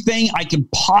everything I could.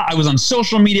 I was on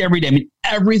social media every day.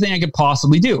 Everything I could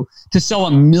possibly do to sell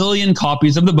 1 million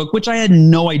copies of the book, which I had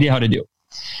no idea how to do.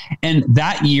 And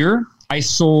that year I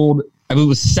sold, I believe it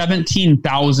was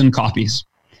 17,000 copies.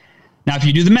 Now, if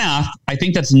you do the math, I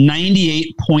think that's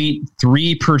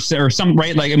 98.3% or something,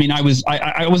 right? I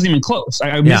wasn't even close.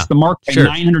 I missed the mark by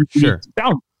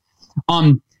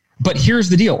 950,000. But here's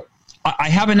the deal. I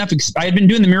have enough. I had been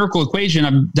doing the miracle equation.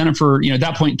 I've done it for, at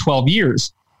that point, 12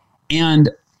 years. And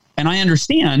I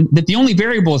understand that the only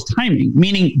variable is timing,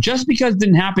 meaning just because it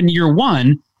didn't happen year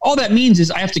one, all that means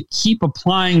is I have to keep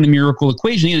applying the miracle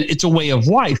equation. It's a way of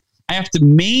life. I have to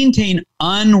maintain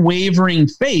unwavering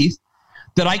faith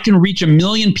that I can reach 1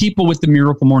 million people with the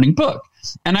Miracle Morning book.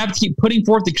 And I have to keep putting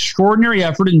forth extraordinary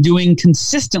effort and doing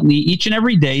consistently each and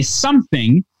every day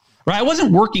something, right? I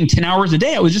wasn't working 10 hours a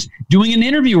day. I was just doing an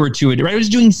interview or two, right? I was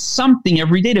doing something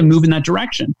every day to move in that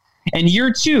direction. And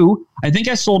year two, I think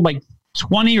I sold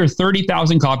 20 or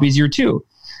 30,000 copies year two.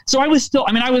 So I was still,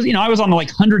 I was on the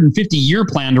 150 year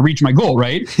plan to reach my goal,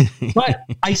 right? But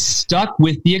I stuck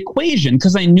with the equation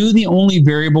because I knew the only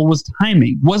variable was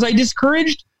timing. Was I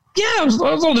discouraged? Yeah, I was a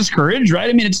little discouraged,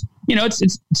 right? It's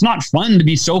not fun to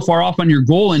be so far off on your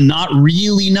goal and not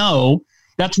really know.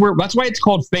 That's why it's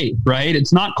called faith, right?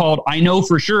 It's not called, I know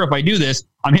for sure if I do this,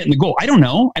 I'm hitting the goal. I don't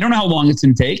know how long it's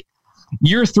going to take.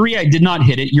 Year 3, I did not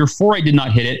hit it. Year 4, I did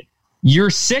not hit it. Year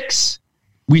 6,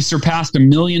 we surpassed 1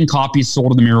 million copies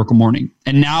sold of the Miracle Morning.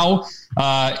 And now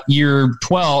year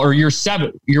 12 or year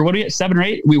 7, 7 or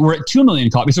 8, we were at 2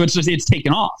 million copies. So it's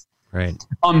taken off. Right.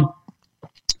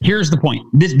 Here's the point.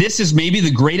 This is maybe the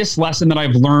greatest lesson that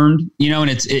I've learned, and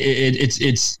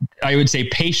it's I would say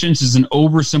patience is an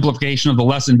oversimplification of the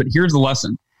lesson, but here's the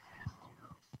lesson.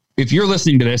 If you're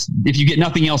listening to this, if you get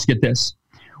nothing else, get this.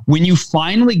 When you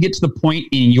finally get to the point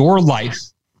in your life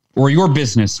or your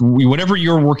business, whatever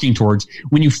you're working towards,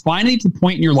 when you finally get to the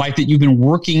point in your life that you've been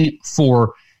working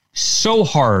for so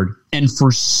hard and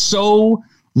for so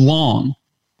long,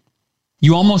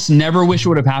 you almost never wish it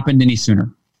would have happened any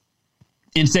sooner.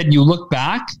 Instead, you look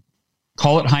back,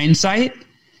 call it hindsight,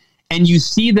 and you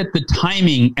see that the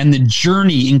timing and the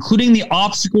journey, including the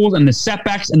obstacles and the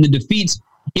setbacks and the defeats,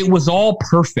 it was all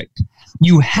perfect.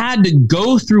 You had to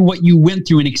go through what you went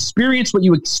through and experience what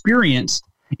you experienced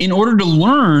in order to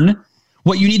learn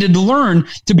what you needed to learn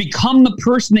to become the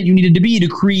person that you needed to be to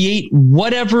create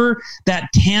whatever that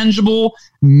tangible,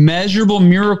 measurable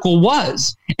miracle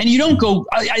was. And you don't go,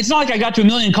 it's not like I got to 1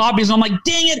 million copies and I'm like,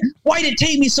 dang it, why did it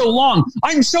take me so long?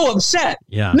 I'm so upset.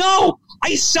 Yeah. No,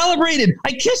 I celebrated.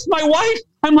 I kissed my wife.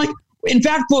 I'm like, in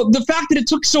fact, the fact that it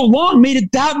took so long made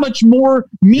it that much more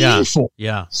meaningful.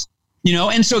 Yeah.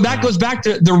 And so that goes back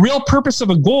to the real purpose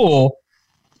of a goal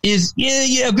is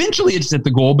eventually it's at the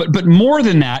goal, but more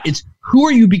than that, it's who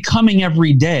are you becoming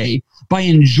every day by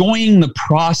enjoying the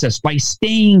process, by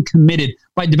staying committed,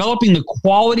 by developing the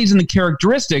qualities and the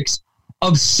characteristics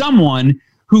of someone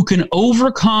who can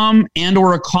overcome and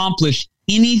or accomplish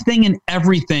anything and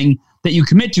everything that you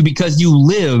commit to because you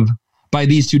live by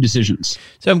these two decisions.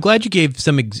 So I'm glad you gave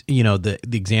some, the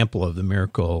example of the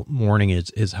Miracle Morning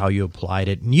is how you applied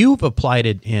it. And you've applied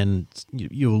it in,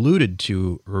 you alluded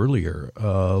to earlier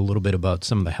a little bit about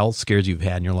some of the health scares you've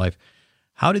had in your life.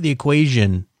 How did the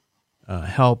equation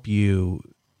help you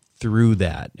through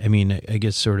that? I mean, I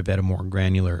guess sort of at a more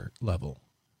granular level.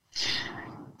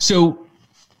 So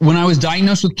when I was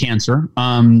diagnosed with cancer,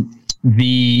 I'll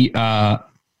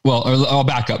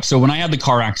back up. So when I had the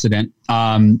car accident,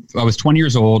 I was 20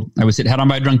 years old. I was hit head on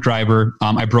by a drunk driver.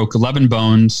 I broke 11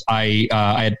 bones. I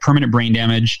had permanent brain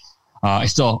damage. I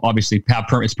still obviously have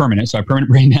it's permanent. So I have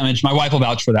permanent brain damage. My wife will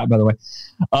vouch for that, by the way.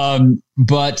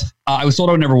 But I was told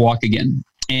I would never walk again.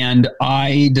 And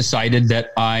I decided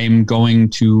that I'm going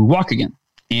to walk again.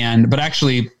 But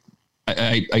actually,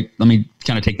 I let me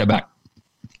kind of take that back.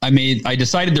 I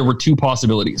decided there were two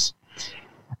possibilities.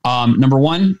 Number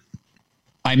one,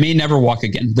 I may never walk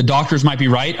again. The doctors might be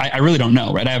right. I really don't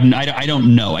know, right? I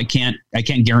don't know. I can't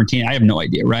guarantee it. I have no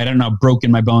idea, right? I don't know how broken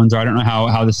my bones are. I don't know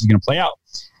how this is going to play out.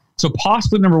 So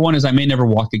possibly number one is I may never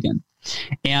walk again.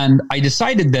 And I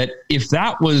decided that if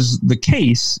that was the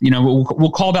case,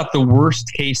 we'll call that the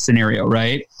worst case scenario,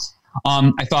 right?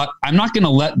 I thought I'm not going to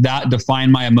let that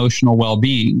define my emotional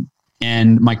well-being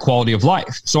and my quality of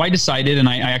life. So I decided, and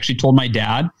I actually told my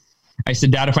dad, I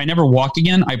said, Dad, if I never walk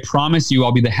again, I promise you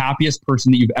I'll be the happiest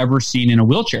person that you've ever seen in a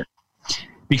wheelchair.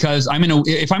 Because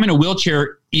if I'm in a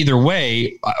wheelchair either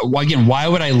way, again, why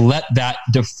would I let that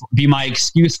be my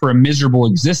excuse for a miserable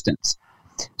existence?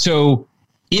 So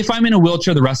if I'm in a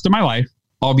wheelchair the rest of my life,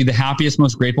 I'll be the happiest,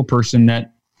 most grateful person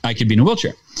that I could be in a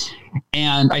wheelchair.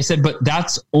 And I said, but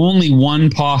that's only one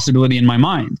possibility in my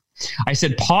mind. I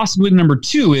said, possibility number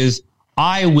two is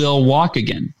I will walk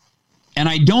again. And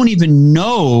I don't even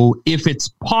know if it's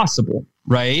possible,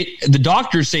 right? The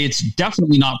doctors say it's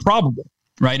definitely not probable,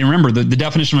 right? And remember, the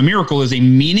definition of a miracle is a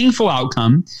meaningful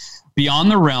outcome beyond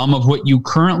the realm of what you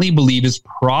currently believe is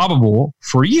probable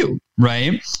for you,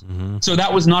 right? Mm-hmm. So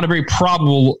that was not a very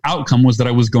probable outcome, was that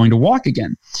I was going to walk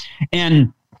again.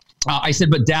 And I said,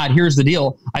 but Dad, here's the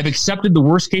deal. I've accepted the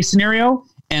worst case scenario,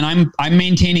 and I'm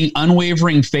maintaining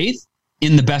unwavering faith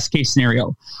in the best case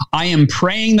scenario. I am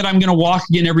praying that I'm going to walk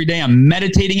again every day. I'm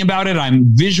meditating about it.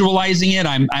 I'm visualizing it.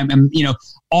 I'm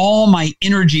all my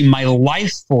energy, my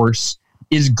life force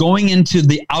is going into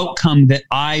the outcome that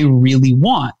I really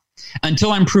want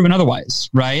until I'm proven otherwise,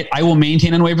 right? I will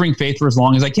maintain unwavering faith for as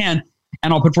long as I can,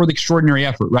 and I'll put forth extraordinary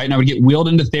effort, right? And I would get wheeled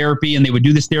into therapy, and they would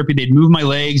do this therapy. They'd move my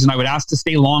legs, and I would ask to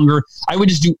stay longer. I would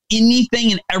just do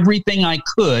anything and everything I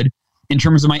could in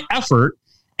terms of my effort,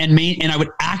 and I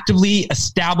would actively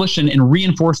establish and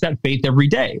reinforce that faith every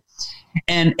day.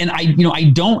 And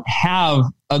I don't have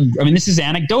this is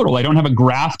anecdotal. I don't have a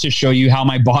graph to show you how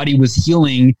my body was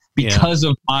healing because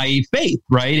of my faith,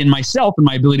 right? In myself and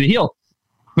my ability to heal.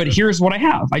 But here's what I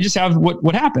have. I just have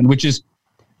what happened, which is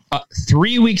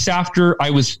 3 weeks after I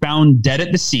was found dead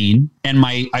at the scene, and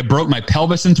I broke my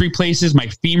pelvis in 3 places, my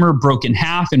femur broke in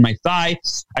half in my thigh.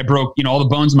 I broke, all the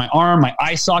bones in my arm, my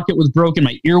eye socket was broken,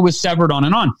 my ear was severed, on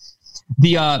and on.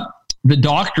 The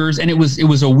doctors, and it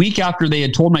was a week after they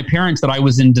had told my parents that I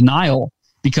was in denial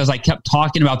because I kept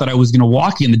talking about that I was going to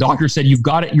walk in. The doctor said, "You've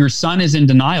got it. Your son is in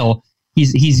denial.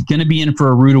 He's going to be in for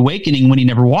a rude awakening when he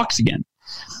never walks again."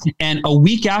 And a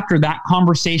week after that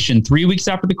conversation, 3 weeks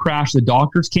after the crash, the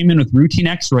doctors came in with routine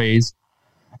x-rays,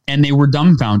 and they were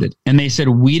dumbfounded. And they said,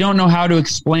 "We don't know how to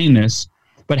explain this,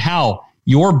 but Hal,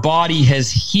 your body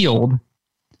has healed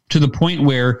to the point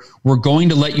where we're going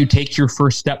to let you take your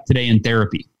first step today in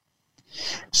therapy."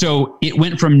 So it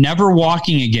went from never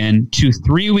walking again to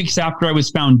 3 weeks after I was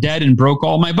found dead and broke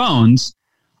all my bones,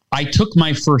 I took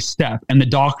my first step, and the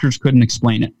doctors couldn't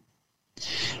explain it.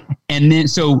 And then,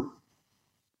 so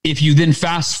if you then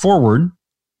fast forward,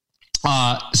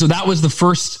 so that was the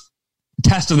first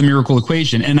test of the miracle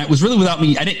equation. And it was really without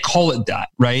me. I didn't call it that,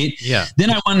 right? Yeah. Then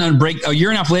I wanted to break, a year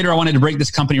and a half later, I wanted to break this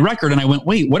company record. And I went,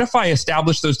 wait, what if I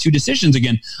establish those two decisions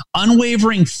again?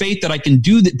 Unwavering faith that I can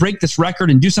break this record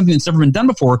and do something that's never been done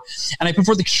before. And I put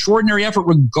forth extraordinary effort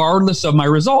regardless of my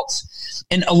results.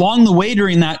 And along the way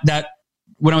during that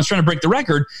when I was trying to break the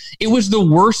record, it was the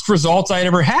worst results I had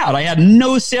ever had. I had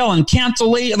no sale and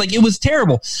cancellation. Like, it was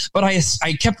terrible. But I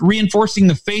kept reinforcing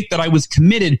the faith that I was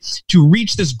committed to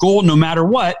reach this goal no matter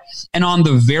what. And on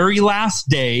the very last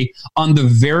day, on the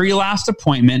very last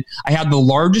appointment, I had the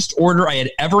largest order I had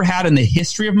ever had in the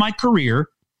history of my career.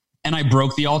 And I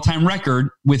broke the all-time record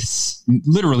with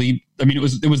literally, it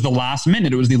was the last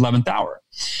minute. It was the 11th hour.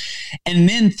 And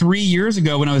then 3 years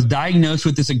ago, when I was diagnosed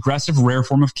with this aggressive rare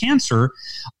form of cancer,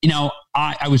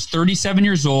 I was 37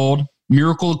 years old.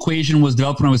 Miracle Equation was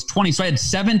developed when I was 20. So I had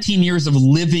 17 years of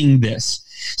living this.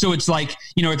 So it's like,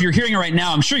 if you're hearing it right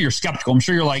now, I'm sure you're skeptical. I'm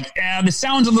sure you're like, this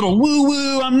sounds a little woo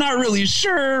woo. I'm not really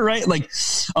sure. Right. Like,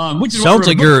 which is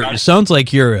sounds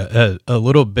like you're a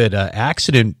little bit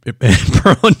accident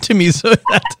prone to me. So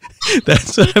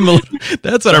That's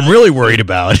what I'm really worried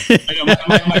about. I know,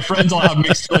 my friends all have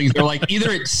mixed feelings. They're like,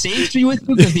 either it saves me with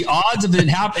you because the odds of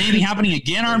anything happening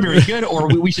again aren't very good, or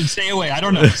we should stay away. I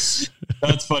don't know.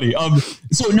 That's funny.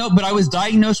 But I was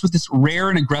diagnosed with this rare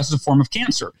and aggressive form of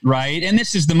cancer, right? And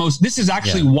this is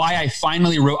actually why I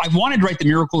finally wrote. I've wanted to write the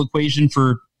Miracle Equation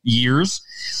for years.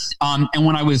 And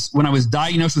when I was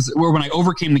diagnosed when I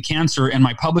overcame the cancer, and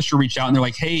my publisher reached out and they're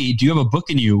like, "Hey, do you have a book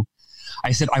in you?"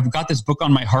 I said, "I've got this book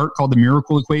on my heart called The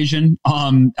Miracle Equation.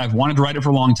 I've wanted to write it for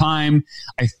a long time.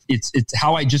 It's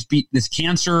how I just beat this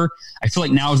cancer. I feel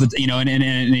like now is and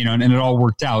it all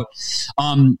worked out."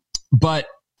 But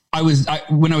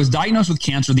when I was diagnosed with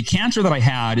cancer, the cancer that I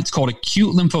had, it's called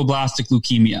acute lymphoblastic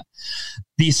leukemia.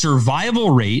 The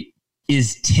survival rate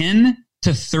is 10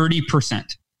 to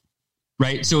 30%.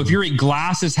 Right. So if you're a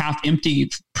glass is half empty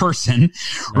person,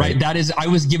 right, that is, I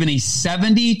was given a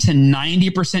 70 to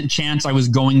 90% chance I was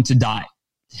going to die.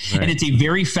 Right. And it's a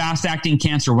very fast acting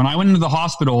cancer. When I went into the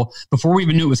hospital, before we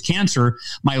even knew it was cancer,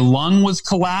 my lung was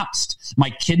collapsed,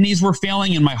 my kidneys were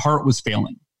failing, and my heart was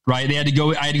failing. Right. I had to go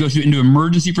into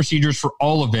emergency procedures for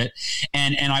all of it.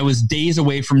 And I was days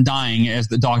away from dying, as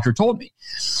the doctor told me.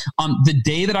 The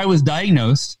day that I was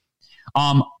diagnosed,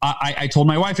 I told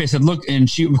my wife, I said, "Look," and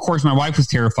she, of course, my wife was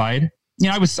terrified.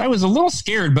 I was a little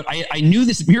scared, but I knew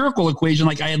this Miracle Equation,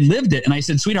 like I had lived it. And I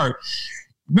said, "Sweetheart,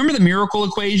 remember the Miracle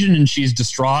Equation?" And she's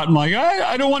distraught and like,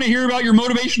 I don't want to hear about your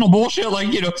motivational bullshit.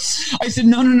 I said,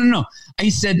 no. I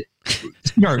said,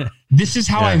 "Sweetheart, this is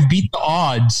how I've beat the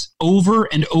odds over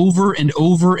and over and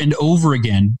over and over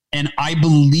again. And I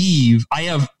believe I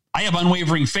have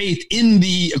unwavering faith in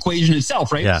the equation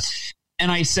itself." Right. Yeah. And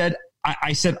I said,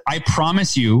 "I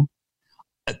promise you,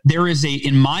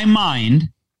 in my mind,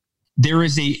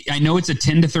 I know it's a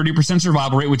 10 to 30%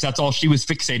 survival rate, which that's all she was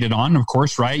fixated on, of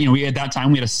course, right? At that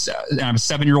time, we had a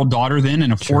 7-year-old daughter then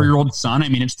and a 4-year-old son. I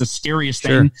mean, it's the scariest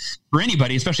thing for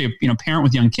anybody, especially a parent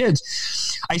with young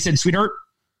kids." I said, "Sweetheart,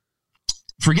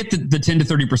 forget the 10 to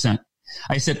 30%.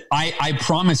 I said, I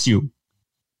promise you,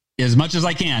 as much as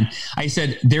I can." I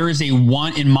said,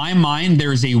 in my mind,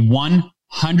 there is a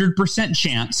 100%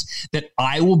 chance that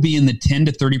I will be in the 10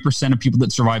 to 30% of people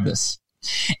that survive this.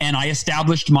 And I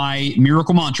established my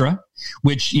miracle mantra,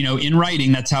 which, in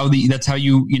writing, that's how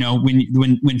you,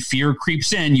 when fear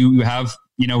creeps in, you have,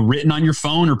 written on your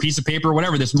phone or piece of paper or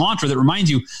whatever, this mantra that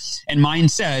reminds you. And mine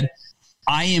said,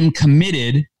 "I am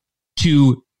committed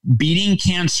to beating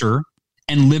cancer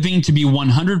and living to be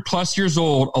 100 plus years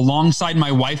old alongside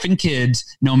my wife and kids,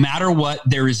 no matter what.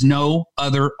 There is no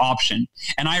other option."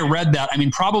 And I read that,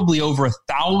 probably over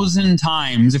 1,000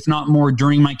 times, if not more,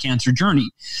 during my cancer journey.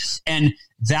 And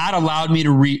that allowed me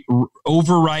to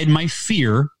override my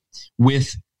fear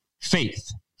with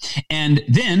faith. And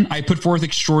then I put forth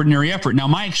extraordinary effort. Now,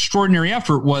 my extraordinary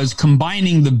effort was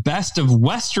combining the best of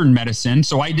Western medicine.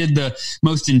 So I did the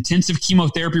most intensive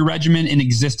chemotherapy regimen in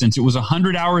existence. It was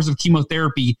 100 hours of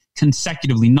chemotherapy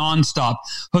consecutively, nonstop,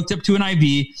 hooked up to an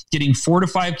IV, getting 4 to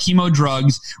 5 chemo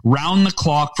drugs round the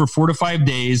clock for 4 to 5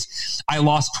 days. I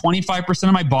lost 25%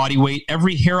 of my body weight,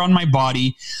 every hair on my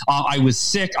body. I was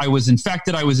sick. I was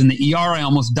infected. I was in the ER. I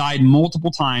almost died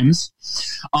multiple times.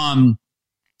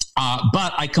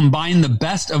 But I combine the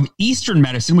best of Eastern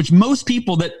medicine, which most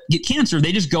people that get cancer,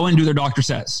 they just go and do their doctor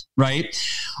says, right?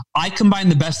 I combine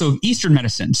the best of Eastern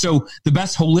medicine. So the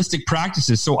best holistic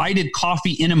practices. So I did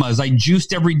coffee enemas. I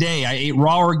juiced every day. I ate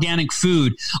raw organic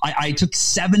food. I took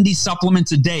 70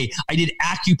 supplements a day. I did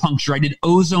acupuncture. I did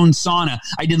ozone sauna.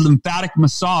 I did lymphatic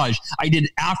massage. I did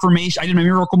affirmation. I did my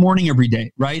miracle morning every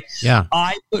day, right? Yeah.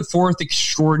 I put forth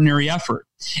extraordinary effort.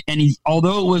 And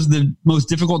although it was the most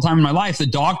difficult time in my life, the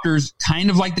doctors, kind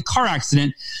of like the car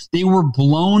accident, they were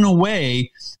blown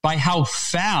away by how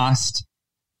fast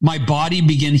my body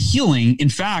began healing. In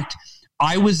fact,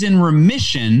 I was in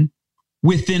remission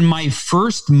within my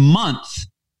first month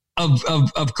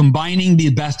of combining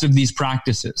the best of these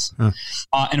practices.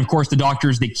 And of course, the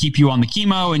doctors, they keep you on the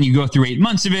chemo and you go through 8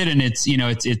 months of it. And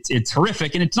it's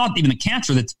horrific. And it's not even the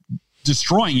cancer that's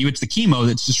destroying you. It's the chemo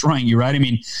that's destroying you, right?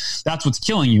 That's what's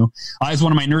killing you. As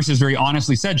one of my nurses very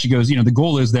honestly said, she goes, the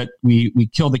goal is that we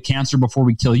kill the cancer before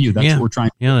we kill you. That's what we're trying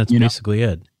to do. Yeah, that's basically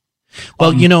it.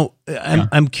 Well,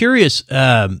 I'm curious,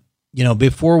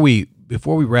 before we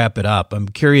wrap it up, I'm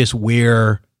curious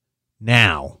where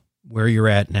you're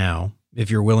at now,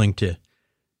 if you're willing to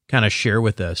kind of share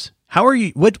with us. How are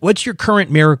you, what's your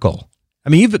current miracle?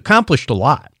 You've accomplished a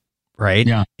lot, right?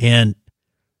 Yeah. And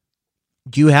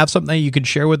do you have something that you could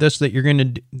share with us that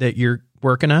you're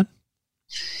working on?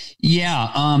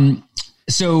 Yeah.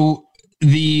 So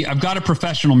I've got a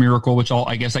professional miracle, which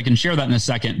I guess I can share that in a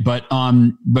second. But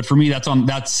for me,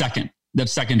 that's second.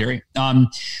 That's secondary.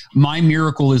 My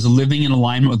miracle is living in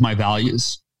alignment with my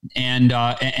values. And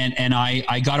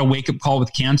I got a wake up call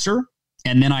with cancer,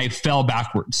 and then I fell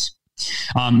backwards.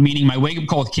 Meaning my wake up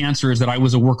call with cancer is that I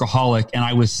was a workaholic and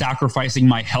I was sacrificing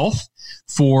my health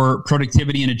for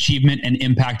productivity and achievement and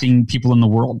impacting people in the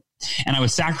world. And I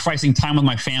was sacrificing time with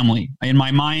my family. In my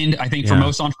mind, I think for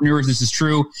most entrepreneurs, this is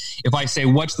true. If I say,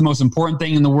 what's the most important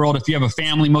thing in the world? If you have a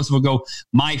family, most people go,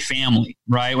 my family,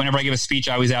 right? Whenever I give a speech,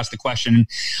 I always ask the question.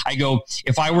 I go,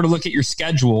 if I were to look at your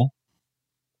schedule,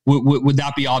 would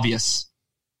that be obvious?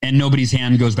 And nobody's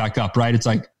hand goes back up, right? It's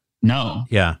like, no.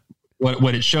 Yeah.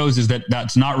 What it shows is that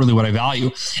that's not really what I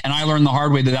value. And I learned the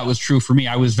hard way that was true for me.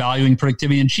 I was valuing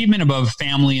productivity and achievement above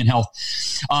family and health.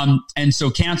 And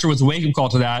so cancer was a wake-up call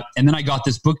to that. And then I got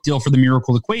this book deal for The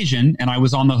Miracle Equation, and I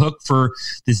was on the hook for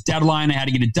this deadline. I had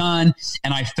to get it done.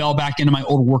 And I fell back into my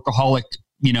old workaholic,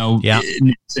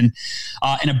 and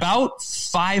about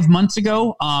 5 months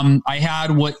ago, I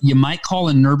had what you might call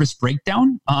a nervous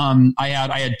breakdown. I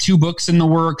had 2 books in the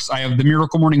works. I have the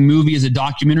Miracle Morning movie as a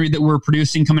documentary that we're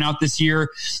producing coming out this year.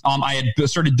 I had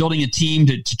started building a team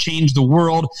to change the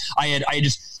world.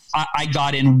 I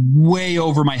got in way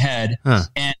over my head,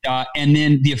 and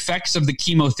then the effects of the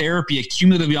chemotherapy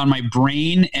accumulatively on my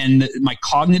brain and my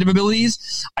cognitive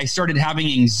abilities. I started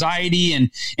having anxiety, and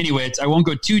anyway, I won't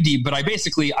go too deep, but I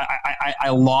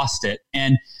lost it,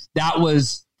 and that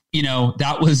was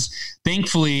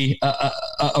thankfully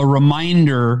a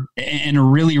reminder and a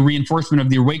really reinforcement of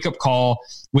the wake up call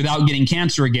without getting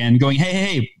cancer again. Going,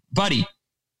 hey, buddy.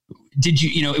 Did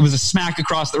you, it was a smack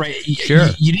across the right. Sure.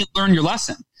 You didn't learn your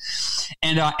lesson.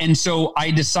 And so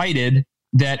I decided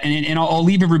that, and I'll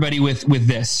leave everybody with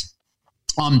this.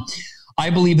 I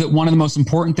believe that one of the most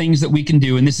important things that we can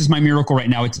do, and this is my miracle right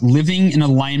now, it's living in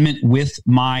alignment with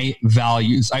my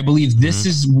values. I believe this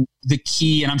is the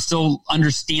key, and I'm still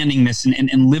understanding this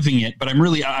and living it, but I've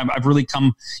really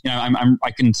come,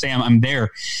 I can say I'm there.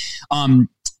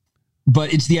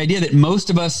 But it's the idea that most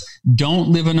of us don't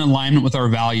live in alignment with our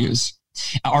values,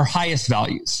 our highest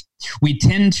values. We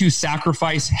tend to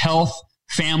sacrifice health,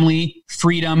 family,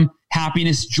 freedom,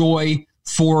 happiness, joy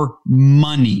for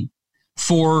money,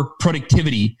 for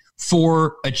productivity,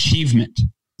 for achievement.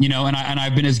 And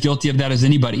I've been as guilty of that as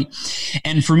anybody.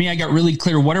 And for me, I got really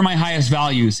clear. What are my highest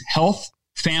values? Health,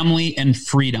 family, and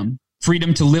freedom.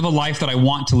 Freedom to live a life that I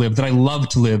want to live, that I love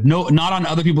to live. No, not on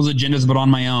other people's agendas, but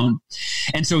on my own.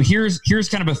 And so here's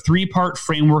kind of a 3-part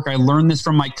framework. I learned this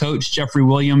from my coach, Jeffrey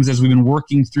Williams, as we've been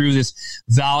working through this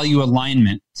value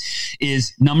alignment.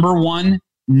 Is number 1,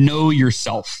 know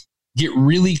yourself. Get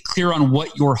really clear on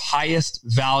what your highest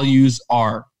values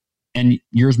are. And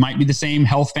yours might be the same,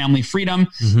 health, family, freedom.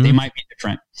 They might be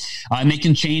different. And they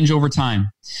can change over time.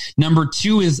 Number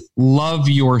 2 is love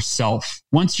yourself.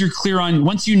 Once you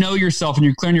know yourself and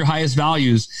you're clear on your highest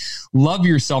values, love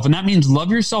yourself. And that means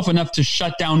love yourself enough to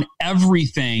shut down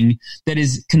everything that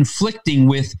is conflicting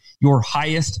with your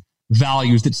highest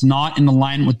values, that's not in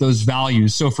alignment with those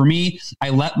values. So for me, I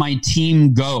let my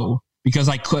team go. Because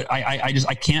I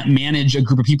can't manage a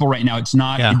group of people right now. It's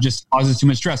not, It just causes too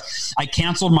much stress. I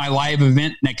canceled my live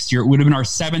event next year. It would have been our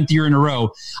 7th year in a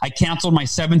row. I canceled my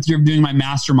 7th year of doing my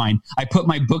mastermind. I put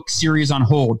my book series on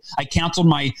hold. I canceled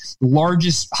my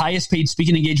highest paid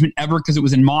speaking engagement ever because it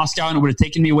was in Moscow and it would have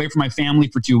taken me away from my family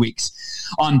for 2 weeks.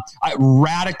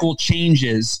 Radical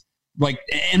changes.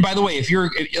 And by the way, if you're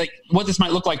what this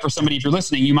might look like for somebody, if you're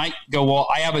listening, you might go, well,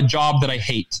 I have a job that I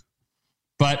hate,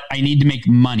 but I need to make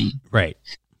money. Right.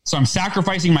 So I'm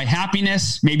sacrificing my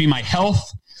happiness, maybe my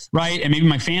health, right? And maybe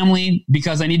my family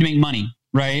because I need to make money,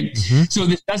 right? So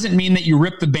this doesn't mean that you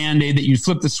rip the Band-Aid, that you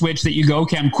flip the switch, that you go,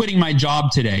 okay, I'm quitting my job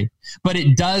today. But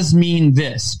it does mean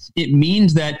this. It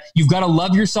means that you've got to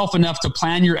love yourself enough to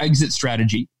plan your exit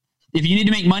strategy. If you need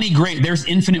to make money, great. There's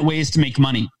infinite ways to make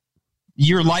money.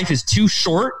 Your life is too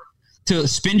short to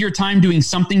spend your time doing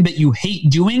something that you hate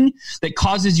doing, that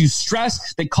causes you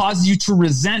stress, that causes you to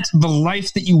resent the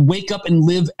life that you wake up and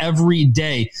live every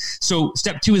day. So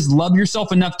step 2 is love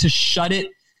yourself enough to shut it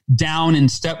down. And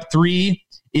step 3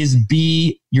 is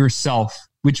be yourself,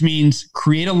 which means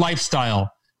create a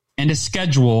lifestyle and a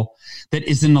schedule that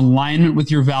is in alignment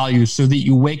with your values so that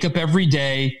you wake up every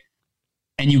day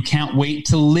and you can't wait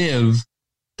to live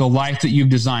the life that you've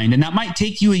designed. And that might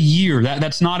take you a year.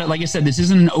 That's not it. Like I said, this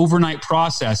isn't an overnight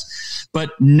process,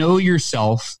 but know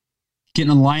yourself, get in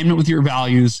alignment with your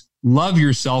values, love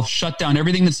yourself, shut down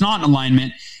everything that's not in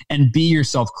alignment, and be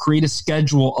yourself. Create a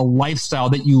schedule, a lifestyle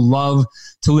that you love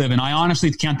to live. And I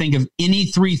honestly can't think of any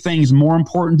three things more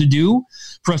important to do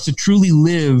for us to truly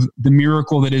live the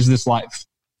miracle that is this life.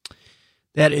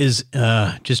 That is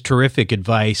just terrific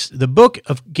advice. The book,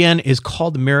 again, is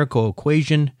called The Miracle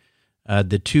Equation,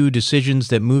 the 2 decisions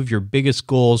that move your biggest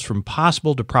goals from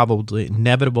possible to probably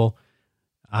inevitable.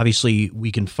 Obviously,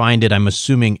 we can find it, I'm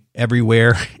assuming,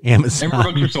 everywhere. Amazon.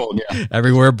 Everywhere books are sold, yeah.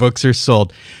 Everywhere books are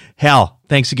sold. Hal,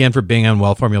 thanks again for being on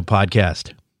Wealth Formula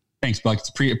Podcast. Thanks, Buck.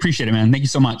 Appreciate it, man. Thank you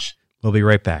so much. We'll be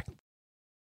right back.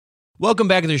 Welcome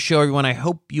back to the show, everyone. I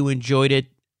hope you enjoyed it.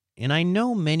 And I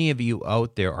know many of you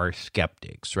out there are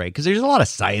skeptics, right? Because there's a lot of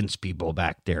science people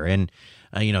back there and,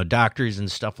 doctors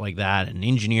and stuff like that and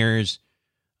engineers.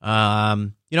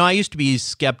 I used to be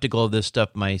skeptical of this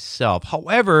stuff myself.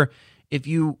 However, if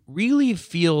you really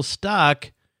feel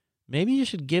stuck, maybe you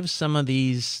should give some of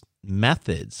these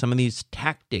methods, some of these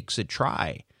tactics a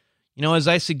try. As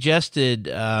I suggested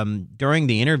during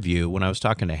the interview when I was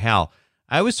talking to Hal,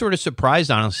 I was sort of surprised,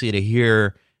 honestly, to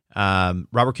hear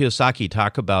Robert Kiyosaki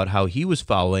talk about how he was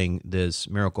following this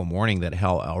Miracle Morning that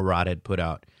Hal Elrod had put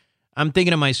out. I'm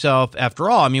thinking to myself, after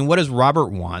all, what does Robert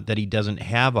want that he doesn't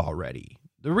have already?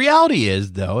 The reality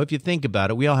is, though, if you think about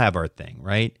it, we all have our thing,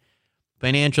 right?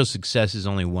 Financial success is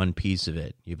only one piece of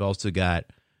it. You've also got,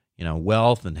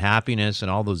 wealth and happiness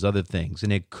and all those other things.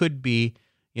 And it could be,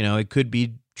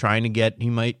 trying to get, he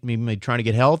might trying to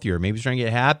get healthier. Maybe he's trying to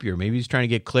get happier. Maybe he's trying to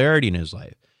get clarity in his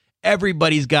life.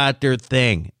 Everybody's got their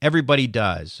thing. Everybody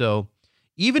does. So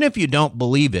even if you don't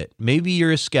believe it, maybe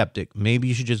you're a skeptic. Maybe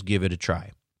you should just give it a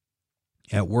try.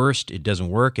 At worst, it doesn't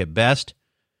work. At best,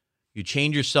 you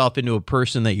change yourself into a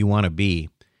person that you want to be.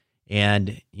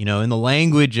 And, in the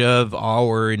language of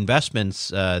our investments,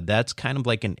 that's kind of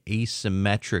like an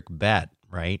asymmetric bet,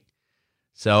 right?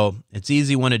 So it's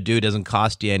easy one to do. It doesn't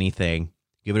cost you anything.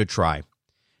 Give it a try.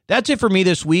 That's it for me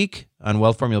this week on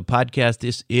Wealth Formula Podcast.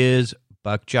 This is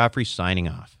Buck Joffrey signing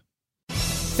off.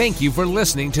 Thank you for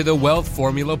listening to the Wealth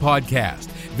Formula Podcast.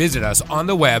 Visit us on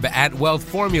the web at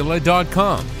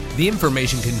wealthformula.com. The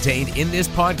information contained in this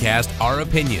podcast are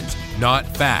opinions, not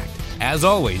fact. As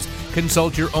always,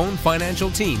 consult your own financial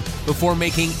team before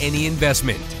making any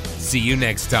investment. See you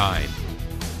next time.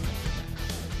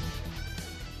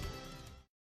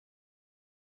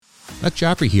 Buck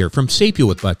Joffrey here from Sapio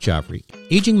with Buck Joffrey.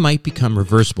 Aging might become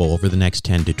reversible over the next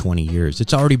 10 to 20 years.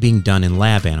 It's already being done in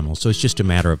lab animals, so it's just a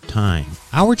matter of time.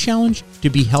 Our challenge? To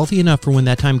be healthy enough for when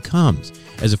that time comes.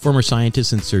 As a former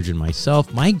scientist and surgeon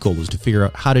myself, my goal is to figure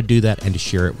out how to do that and to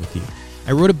share it with you.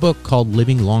 I wrote a book called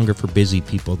Living Longer for Busy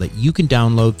People that you can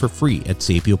download for free at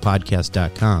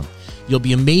sapiopodcast.com. You'll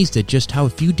be amazed at just how a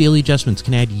few daily adjustments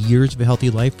can add years of a healthy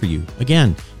life for you.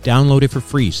 Again, download it for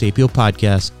free,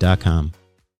 sapiopodcast.com.